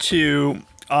us to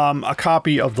a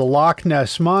copy of the Loch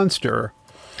Ness Monster.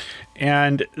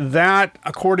 And that,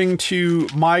 according to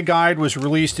my guide, was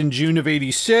released in June of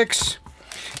 86.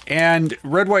 And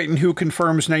Red, White, and Who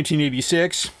confirms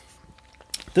 1986.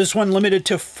 This one limited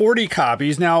to 40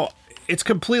 copies. Now, it's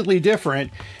completely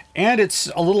different, and it's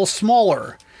a little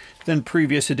smaller than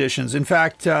previous editions. In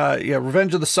fact,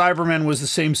 Revenge of the Cybermen was the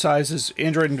same size as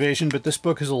Android Invasion, but this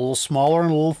book is a little smaller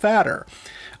and a little fatter.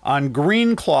 On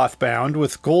green cloth bound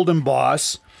with gold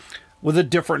emboss with a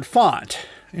different font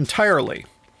entirely.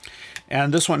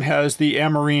 And this one has the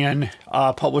Amereon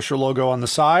publisher logo on the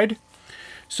side.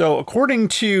 So according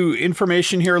to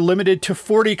information here, limited to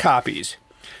 40 copies,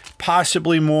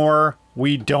 possibly more,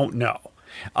 we don't know.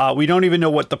 We don't even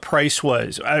know what the price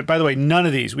was. By the way, none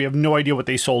of these, we have no idea what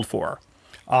they sold for.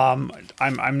 I'm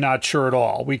not sure at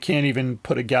all. We can't even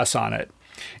put a guess on it.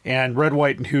 And Red,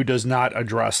 White, and Who does not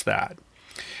address that.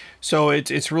 So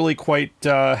it's really quite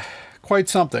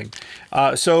something.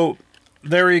 So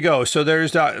there you go. So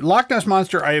there's Loch Ness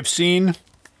Monster I have seen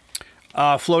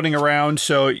floating around,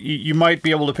 so you might be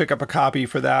able to pick up a copy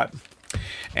for that.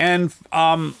 And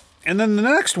then the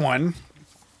next one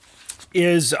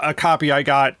is a copy I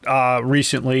got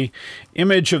recently,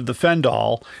 Image of the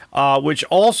Fendal, which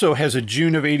also has a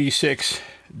June of 86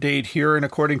 date here. And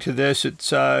according to this,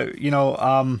 it's, Red,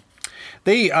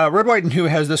 White, and Who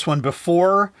has this one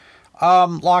before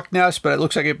Loch Ness, but it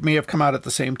looks like it may have come out at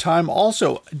the same time.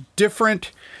 Also,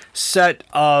 different set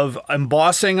of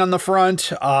embossing on the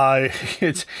front.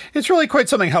 It's really quite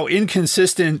something how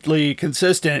inconsistently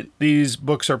consistent these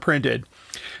books are printed.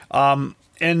 And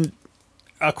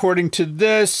according to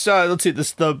this, let's see,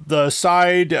 the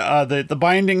side, the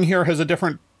binding here has a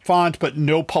different font, but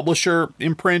no publisher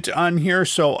imprint on here.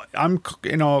 So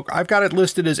I've got it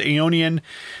listed as Aeonian,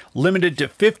 limited to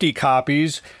 50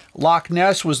 copies. Loch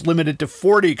Ness was limited to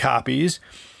 40 copies.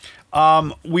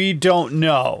 We don't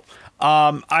know.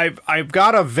 I've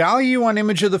got a value on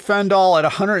Image of the Fendal at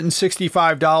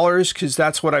 $165 because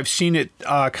that's what I've seen it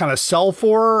kind of sell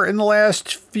for in the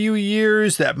last few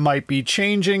years. That might be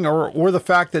changing, or the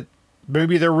fact that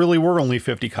maybe there really were only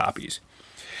 50 copies.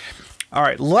 All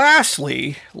right.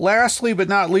 Lastly, but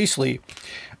not leastly,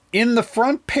 in the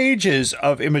front pages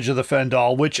of Image of the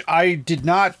Fendal, which I did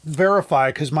not verify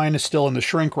because mine is still in the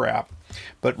shrink wrap,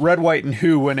 but Red, White, and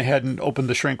Who went ahead and opened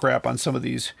the shrink wrap on some of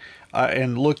these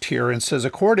and looked here and says,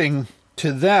 according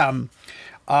to them,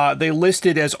 they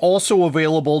listed as also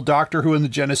available Doctor Who and the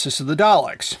Genesis of the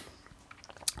Daleks.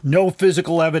 No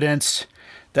physical evidence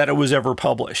that it was ever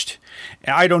published.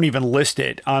 I don't even list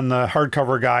it on the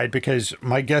hardcover guide because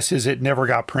my guess is it never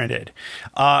got printed.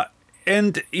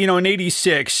 And, in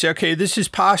 86, okay, this is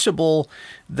possible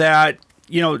that,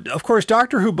 of course,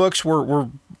 Doctor Who books were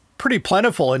pretty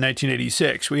plentiful in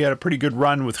 1986. We had a pretty good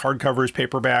run with hardcovers,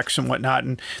 paperbacks, and whatnot,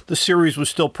 and the series was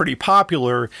still pretty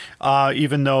popular,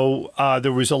 even though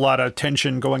there was a lot of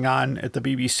tension going on at the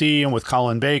BBC and with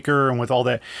Colin Baker and with all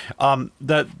that.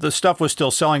 The stuff was still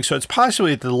selling, so it's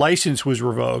possibly that the license was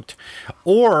revoked,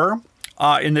 or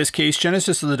in this case,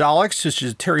 Genesis of the Daleks, which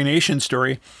is a Terry Nation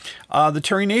story. The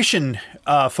Terry Nation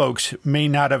folks may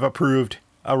not have approved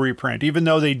a reprint, even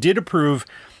though they did approve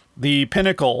the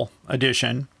Pinnacle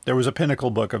edition. There was a Pinnacle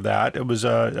book of that. It was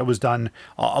done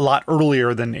a lot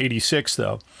earlier than 86,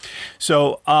 though.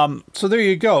 So so there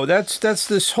you go. That's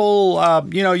this whole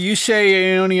you say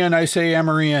Aeonian, I say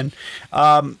Amereon.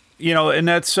 And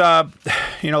that's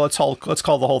let's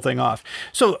call the whole thing off.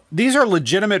 So these are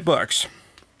legitimate books.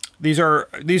 These are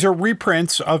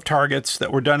reprints of targets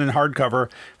that were done in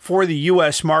hardcover for the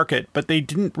U.S. market, but they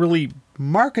didn't really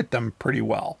market them pretty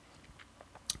well.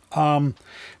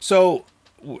 So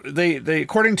they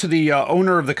according to the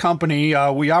owner of the company,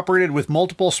 we operated with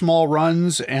multiple small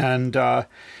runs, and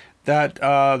that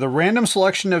the random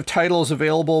selection of titles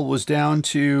available was down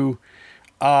to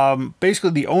basically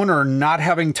the owner not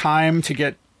having time to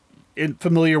get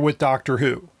familiar with Doctor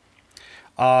Who.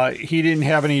 He didn't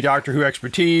have any Doctor Who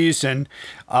expertise, and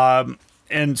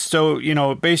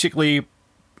so basically,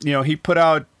 he put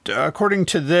out, according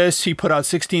to this, he put out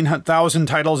 16,000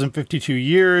 titles in 52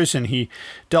 years, and he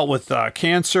dealt with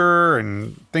cancer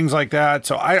and things like that.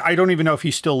 So I don't even know if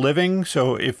he's still living.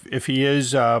 So if he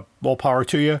is, well, power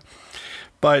to you.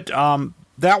 But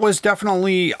that was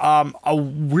definitely a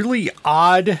really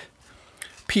odd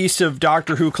piece of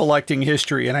Doctor Who collecting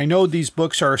history. And I know these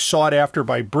books are sought after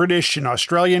by British and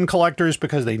Australian collectors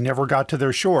because they never got to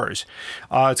their shores.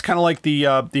 It's kind of like the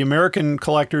American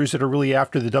collectors that are really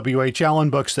after the W.H. Allen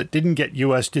books that didn't get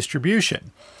U.S.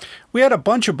 distribution. We had a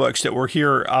bunch of books that were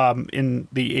here in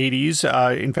the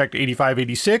 80s, in fact, 85,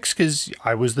 86, because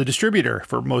I was the distributor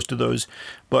for most of those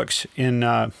books in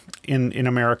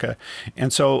America.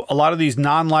 And so a lot of these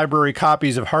non-library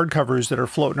copies of hardcovers that are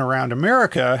floating around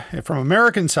America from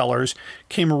American sellers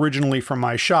came originally from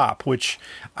my shop, which,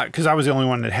 because I was the only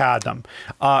one that had them.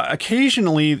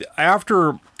 Occasionally,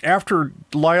 after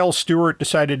Lyle Stewart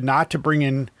decided not to bring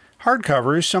in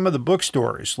hardcovers, some of the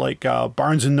bookstores like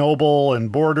Barnes & Noble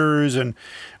and Borders, and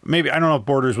maybe, I don't know if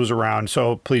Borders was around,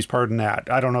 so please pardon that.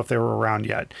 I don't know if they were around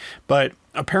yet. But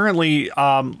apparently,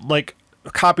 like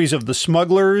copies of The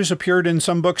Smugglers appeared in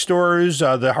some bookstores,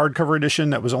 the hardcover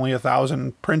edition that was only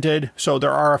 1,000 printed. So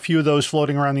there are a few of those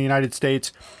floating around the United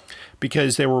States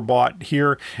because they were bought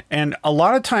here. And a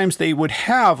lot of times they would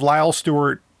have Lyle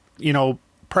Stewart,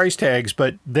 price tags,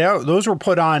 but those were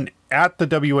put on at the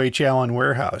W.H. Allen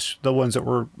warehouse, the ones that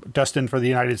were destined for the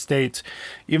United States,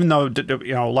 even though,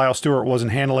 Lyle Stewart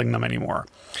wasn't handling them anymore.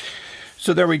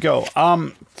 So there we go.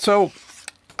 So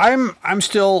I'm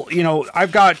still,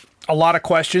 I've got a lot of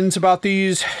questions about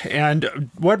these, and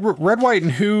Red, White,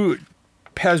 and Who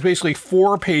has basically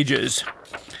 4 pages.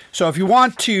 So if you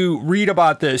want to read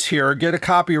about this here, get a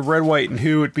copy of Red, White, and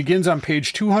Who. It begins on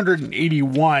page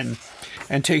 281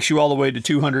 and takes you all the way to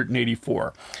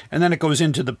 284. And then it goes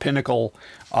into the Pinnacle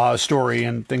story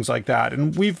and things like that.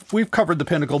 And we've covered the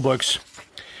Pinnacle books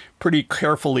pretty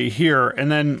carefully here.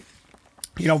 And then,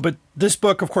 but this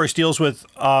book, of course, deals with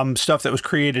stuff that was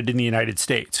created in the United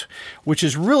States, which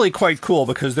is really quite cool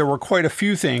because there were quite a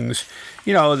few things.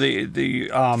 The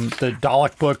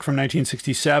Dalek book from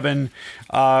 1967,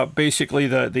 basically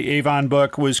the Avon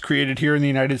book was created here in the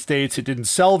United States. It didn't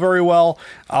sell very well.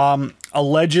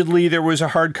 Allegedly, there was a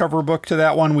hardcover book to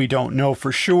that one. We don't know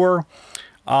for sure.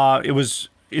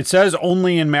 It says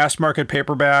only in mass market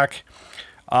paperback.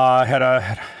 Had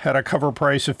a cover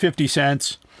price of 50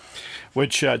 cents.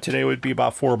 Which today would be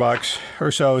about $4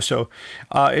 or so. So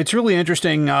it's really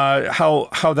interesting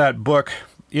how that book,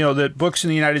 that books in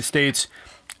the United States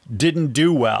didn't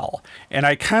do well. And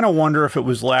I kind of wonder if it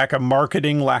was lack of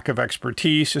marketing, lack of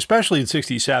expertise, especially in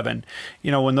 67,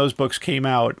 when those books came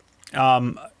out,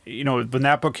 when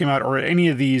that book came out, or any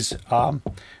of these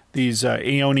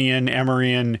Aeonian,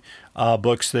 Amereon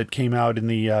books that came out in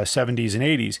the 70s and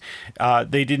 80s,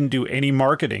 they didn't do any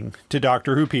marketing to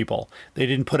Doctor Who people. They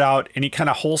didn't put out any kind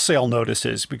of wholesale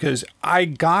notices, because I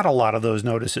got a lot of those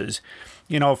notices,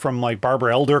 from like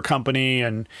Barbara Elder Company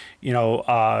and,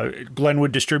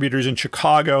 Glenwood Distributors in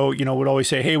Chicago, would always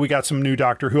say, hey, we got some new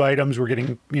Doctor Who items. We're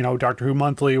getting, Doctor Who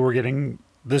Monthly. We're getting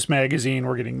this magazine,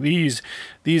 we're getting these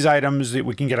items, that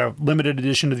we can get a limited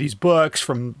edition of these books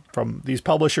from these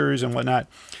publishers and whatnot.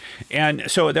 And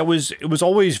so it was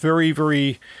always very,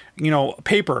 very,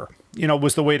 paper,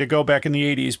 was the way to go back in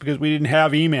the 80s, because we didn't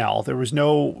have email. There was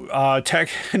no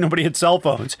tech. Nobody had cell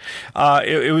phones.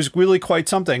 It was really quite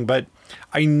something, but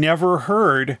I never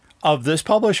heard of this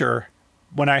publisher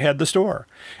when I had the store.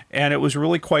 And it was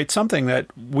really quite something that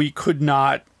we could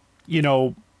not,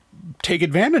 take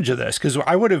advantage of this, because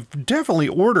I would have definitely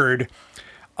ordered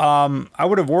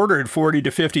 40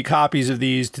 to 50 copies of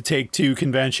these to take to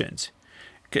conventions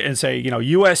and say,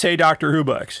 USA Doctor Who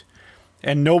books,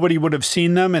 and nobody would have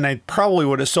seen them, and I probably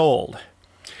would have sold.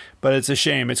 but it's a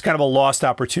shame. It's kind of a lost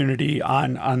opportunity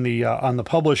on the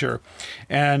publisher.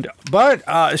 But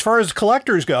as far as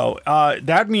collectors go,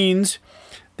 that means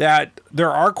that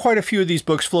there are quite a few of these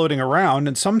books floating around,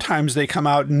 and sometimes they come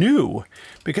out new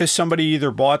because somebody either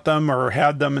bought them or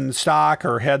had them in stock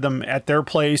or had them at their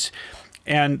place.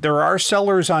 And there are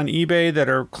sellers on eBay that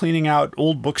are cleaning out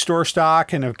old bookstore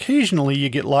stock, and occasionally you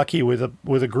get lucky with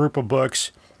a group of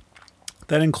books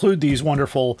that include these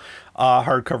wonderful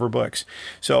hardcover books.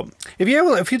 So if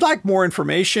you'd like more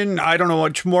information, I don't know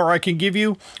much more I can give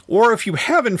you, or if you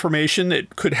have information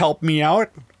that could help me out,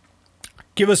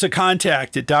 give us a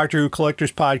contact at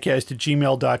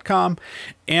DoctorWhoCollectorsPodcast@gmail.com.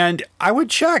 And I would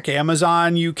check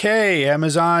Amazon UK,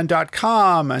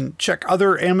 Amazon.com, and check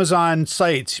other Amazon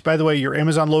sites. By the way, your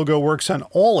Amazon logo works on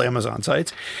all Amazon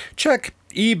sites. Check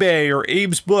eBay or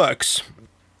Abe's Books.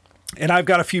 And I've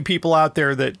got a few people out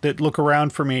there that look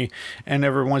around for me, and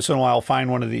every once in a while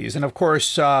find one of these. And of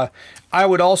course, I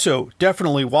would also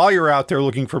definitely, while you're out there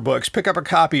looking for books, pick up a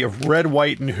copy of Red,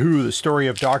 White, and Who, the story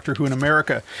of Doctor Who in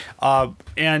America.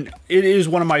 And it is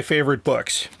one of my favorite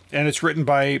books. And it's written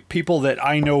by people that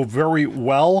I know very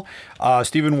well.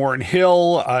 Stephen Warren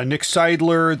Hill, Nick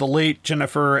Seidler, the late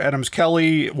Jennifer Adams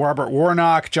Kelly, Robert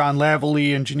Warnock, John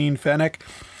Lavallee, and Janine Fennick.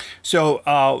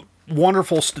 So,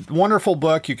 wonderful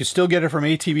book. You can still get it from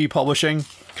ATV Publishing.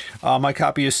 My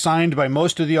copy is signed by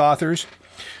most of the authors,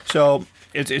 so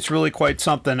it's really quite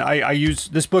something. I use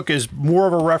this book as more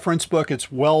of a reference book.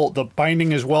 The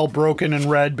binding is well broken and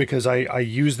read because I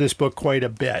use this book quite a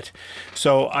bit.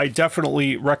 So I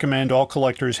definitely recommend all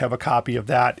collectors have a copy of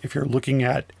that if you're looking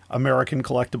at American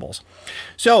collectibles.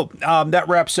 So that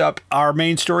wraps up our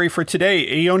main story for today.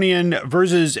 Aeonian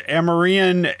versus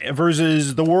Amereon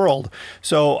versus the world.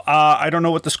 So I don't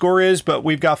know what the score is, but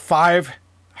we've got 5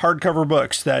 hardcover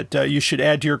books that you should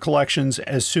add to your collections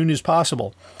as soon as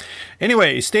possible.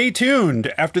 Anyway, stay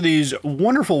tuned. After these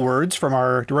wonderful words from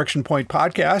our Direction Point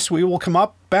podcast, we will come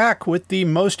back with the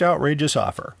most outrageous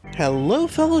offer. Hello,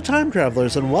 fellow time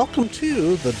travelers, and welcome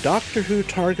to the Doctor Who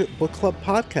Target Book Club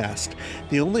podcast,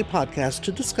 the only podcast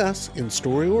to discuss, in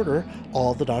story order,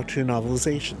 all the Doctor Who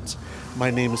novelizations.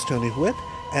 My name is Tony Whitt,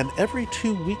 and every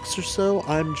 2 weeks or so,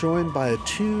 I'm joined by a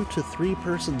 2 to 3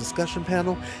 person discussion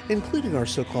panel, including our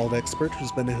so-called expert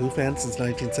who's been a Who fan since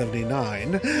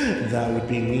 1979. That would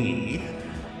be me.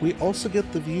 We also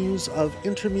get the views of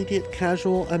intermediate,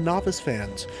 casual, and novice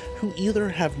fans who either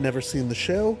have never seen the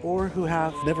show or who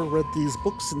have never read these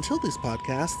books until these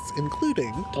podcasts,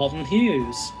 including Dalton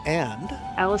Hughes and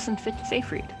Alison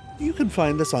Seyfried. You can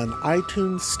find us on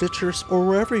iTunes, Stitcher, or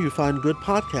wherever you find good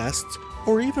podcasts,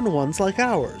 or even ones like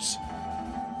ours.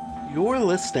 You're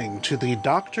listening to the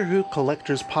Doctor Who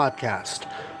Collectors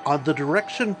Podcast on the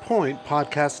Direction Point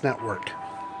Podcast Network.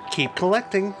 Keep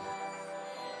collecting.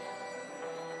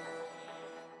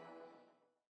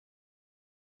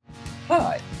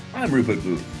 Hi, I'm Rupert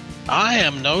Booth. I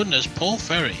am known as Paul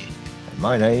Ferry. And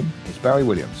my name is Barry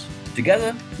Williams.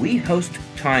 Together, we host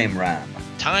Time Ram.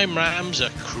 Time Ram's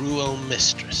a cruel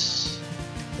mistress.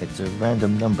 It's a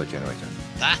random number generator.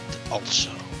 That also.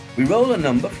 We roll a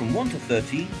number from 1 to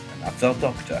 13, and that's our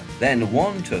doctor. Then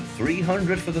 1 to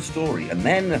 300 for the story, and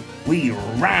then we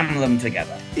ram them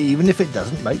together. Even if it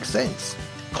doesn't make sense.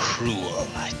 Cruel,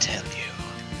 I tell you.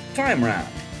 Time Ram,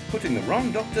 putting the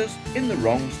wrong doctors in the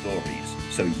wrong stories,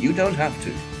 so you don't have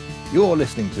to. You're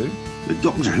listening to the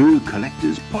Doctor Who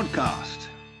Collectors Podcast.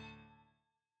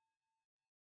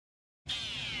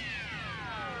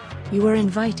 You are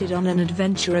invited on an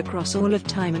adventure across all of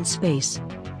time and space,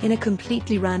 in a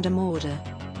completely random order.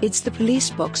 It's the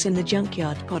Police Box in the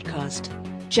Junkyard podcast.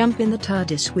 Jump in the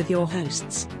TARDIS with your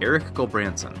hosts, Eric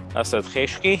Gulbranson, Asad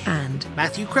Kheshki, and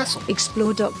Matthew Kressel.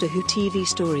 Explore Doctor Who TV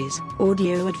stories,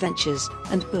 audio adventures,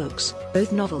 and books,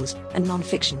 both novels and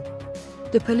non-fiction.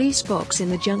 The Police Box in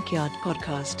the Junkyard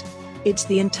podcast. It's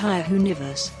the entire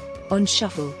Whoniverse on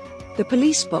shuffle. The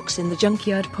Police Box in the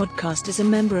Junkyard podcast is a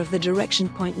member of the Direction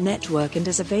Point network and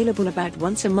is available about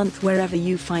once a month wherever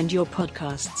you find your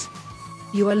podcasts.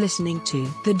 You are listening to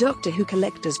the Doctor Who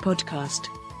Collectors Podcast.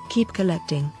 Keep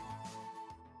collecting.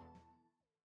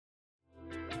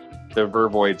 The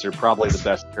Vervoids are probably the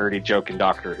best dirty joke in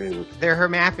Doctor Who. They're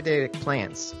hermaphroditic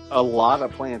plants. A lot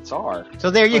of plants are.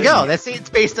 So there you go. It's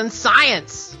based on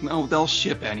science. No, they'll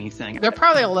ship anything. There are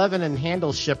probably 11 and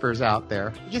handle shippers out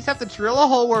there. You just have to drill a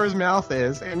hole where his mouth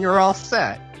is, and you're all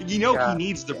set. You know he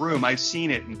needs the room. I've seen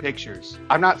it in pictures.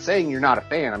 I'm not saying you're not a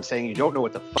fan. I'm saying you don't know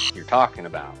what the f*** you're talking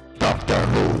about. Doctor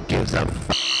Who gives a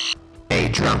f***. A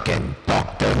drunken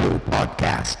Doctor Who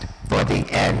podcast for the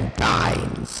end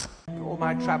times. Old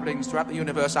my travellings throughout the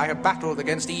universe, I have battled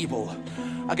against evil,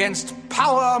 against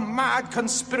power-mad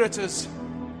conspirators.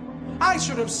 I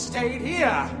should have stayed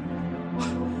here.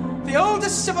 The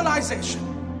oldest civilization.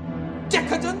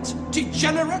 Decadent,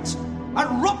 degenerate,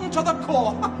 and rotten to the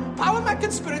core. Power-mad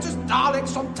conspirators,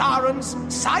 Daleks, Sontarans,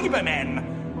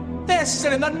 Cybermen. They're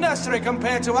still in the nursery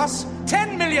compared to us.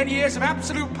 10 million years of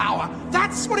absolute power.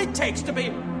 That's what it takes to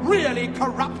be really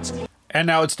corrupt. And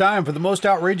now it's time for the most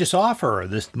outrageous offer.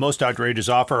 This most outrageous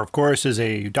offer, of course, is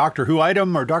a Doctor Who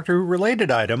item or Doctor Who related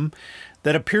item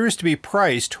that appears to be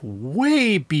priced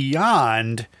way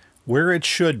beyond where it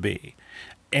should be.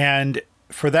 And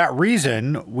for that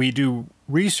reason, we do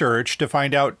research to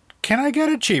find out, can I get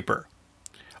it cheaper?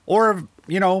 Or,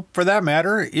 you know, for that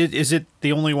matter, is it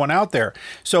the only one out there?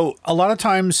 So a lot of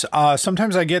times,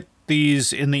 sometimes I get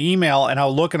these in the email and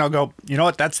I'll look and I'll go, you know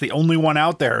what, that's the only one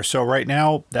out there. So right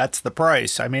now, that's the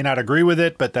price. I may not agree with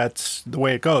it, but that's the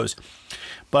way it goes.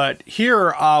 But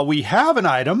here we have an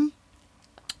item,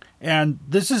 and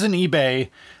this is an eBay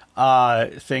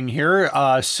thing here,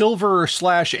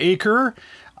 silver/acre.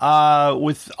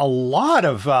 With a lot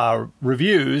of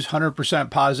reviews,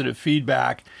 100% positive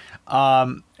feedback.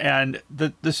 And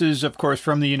this is, of course,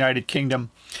 from the United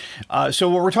Kingdom. So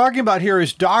what we're talking about here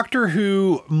is Doctor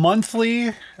Who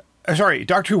Weekly,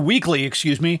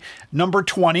 number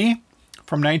 20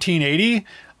 from 1980.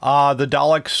 The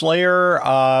Dalek Slayer.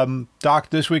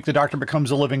 This week, the Doctor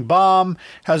becomes a living bomb.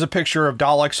 Has a picture of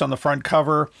Daleks on the front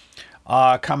cover.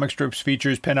 Comic strips,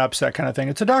 features, pinups, that kind of thing.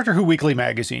 It's a Doctor Who weekly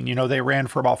magazine. You know, they ran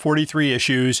for about 43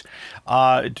 issues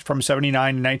from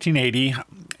 79 to 1980.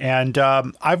 And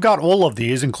I've got all of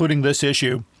these, including this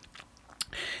issue.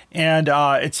 And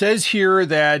it says here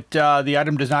that the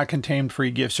item does not contain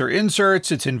free gifts or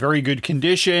inserts. It's in very good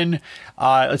condition.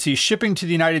 Let's see, shipping to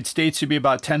the United States would be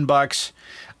about $10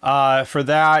 for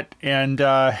that. And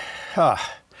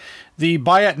the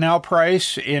buy it now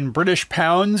price in British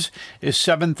pounds is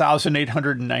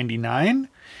 $7,899.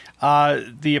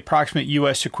 The approximate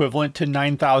U.S. equivalent to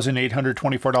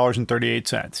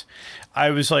 $9,824.38. I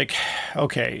was like,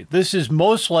 okay, this is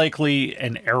most likely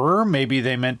an error. Maybe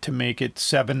they meant to make it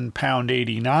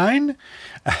 £7.89.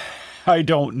 I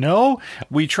don't know.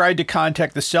 We tried to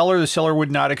contact the seller. The seller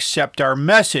would not accept our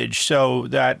message, so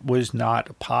that was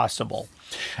not possible.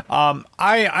 I'm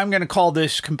going to call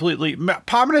this completely.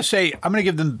 I'm going to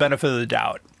give them the benefit of the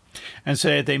doubt and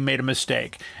say that they made a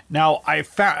mistake. Now,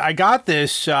 I got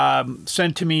this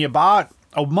sent to me about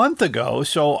a month ago,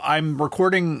 so I'm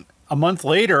recording a month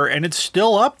later, and it's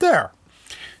still up there.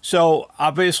 So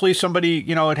obviously, somebody,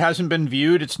 you know, it hasn't been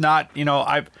viewed. It's not, you know,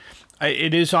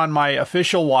 it is on my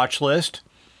official watch list.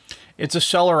 It's a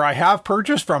seller I have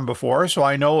purchased from before, so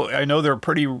I know they're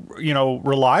pretty, you know,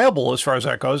 reliable as far as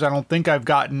that goes. I don't think I've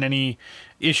gotten any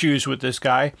issues with this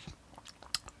guy,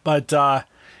 but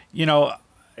you know,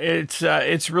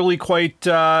 it's really quite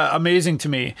amazing to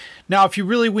me. Now, if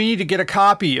we need to get a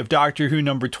copy of Doctor Who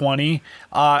number 20,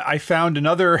 I found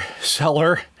another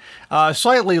seller,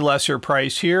 slightly lesser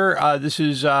price here. This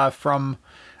is from,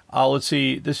 let's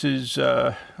see,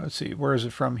 where is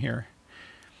it from here?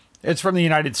 It's from the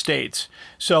United States.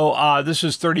 So this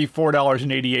is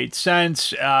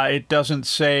 $34.88. It doesn't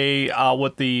say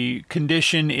what the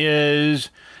condition is,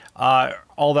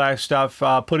 all that stuff,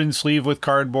 put in sleeve with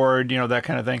cardboard, you know, that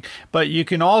kind of thing. But you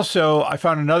can also, I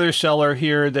found another seller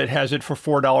here that has it for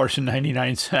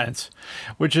 $4.99,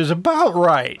 which is about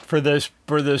right for this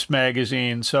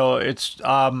magazine. So it's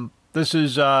this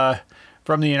is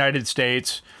from the United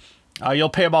States. You'll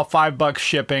pay about $5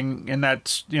 shipping, and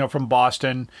that's, you know, from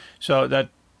Boston. So that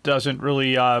doesn't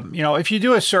really, you know, if you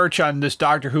do a search on this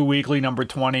Doctor Who Weekly number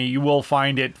 20, you will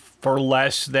find it for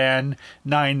less than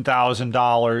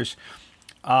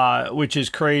 $9,000, which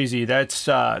is crazy.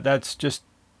 That's just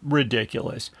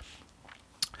ridiculous.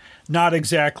 Not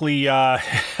exactly,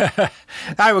 I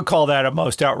would call that a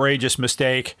most outrageous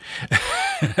mistake,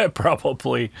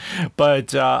 probably.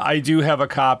 But I do have a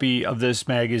copy of this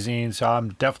magazine, so I'm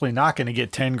definitely not going to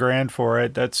get 10 grand for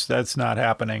it. That's not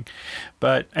happening.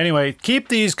 But anyway, keep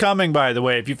these coming, by the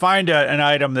way. If you find an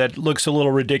item that looks a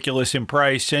little ridiculous in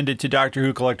price, send it to Doctor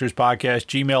Who Collectors Podcast,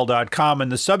 gmail.com, in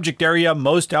the subject area,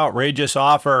 most outrageous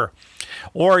offer.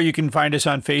 Or you can find us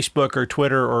on Facebook or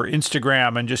Twitter or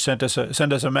Instagram and just send us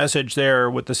a message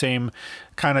there with the same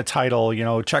kind of title,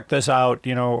 check this out,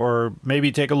 or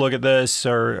maybe take a look at this,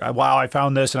 or wow, I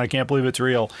found this and I can't believe it's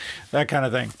real, that kind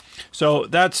of thing. So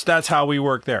that's how we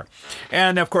work there.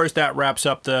 And of course, that wraps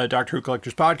up the Doctor Who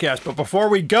Collectors podcast. But before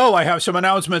we go, I have some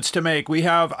announcements to make. We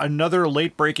have another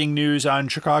late breaking news on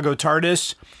Chicago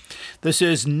TARDIS. This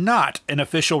is not an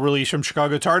official release from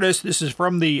Chicago TARDIS. This is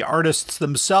from the artists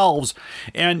themselves.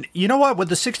 And you know what? With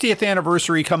the 60th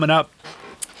anniversary coming up,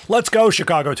 let's go,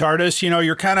 Chicago TARDIS.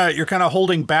 You're kind of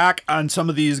holding back on some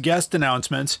of these guest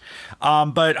announcements,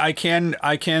 but I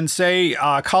can say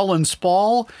Colin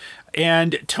Spall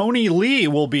and Tony Lee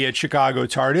will be at Chicago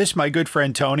TARDIS. My good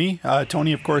friend Tony.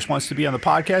 Tony, of course, wants to be on the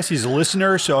podcast. He's a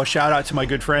listener, so a shout out to my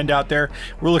good friend out there.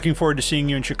 We're looking forward to seeing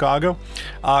you in Chicago.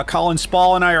 Colin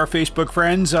Spall and I are Facebook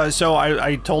friends, so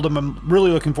I told him I'm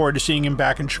really looking forward to seeing him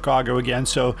back in Chicago again.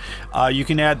 So you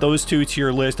can add those two to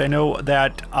your list. I know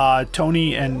that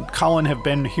Tony and Colin have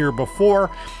been here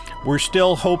before. We're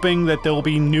still hoping that there'll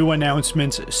be new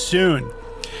announcements soon.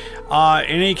 In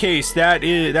any case, that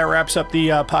wraps up the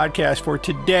podcast for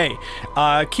today.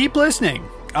 Keep listening.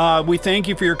 We thank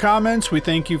you for your comments. We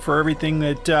thank you for everything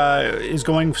that is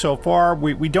going so far.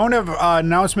 We don't have an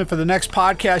announcement for the next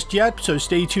podcast yet, so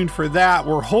stay tuned for that.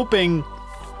 We're hoping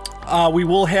we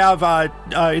will have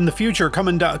in the future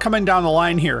coming down the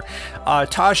line here.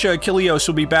 Tasha Achilleos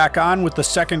will be back on with the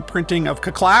second printing of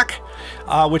Kaklak,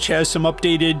 which has some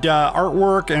updated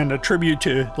artwork and a tribute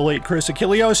to the late Chris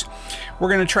Achilleos. We're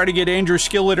going to try to get Andrew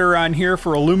Skilleter on here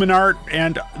for Illuminart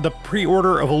and the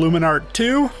pre-order of Illuminart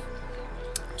 2.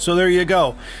 So there you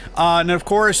go. And of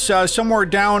course, somewhere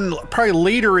down, probably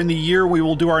later in the year, we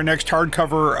will do our next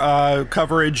hardcover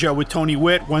coverage with Tony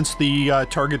Witt once the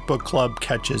Target Book Club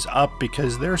catches up,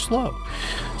 because they're slow.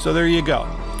 So there you go.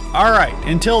 All right.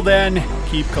 Until then,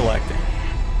 keep collecting.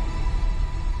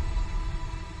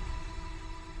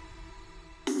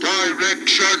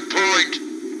 Direction point!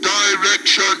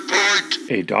 Direction point!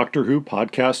 A Doctor Who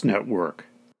podcast network.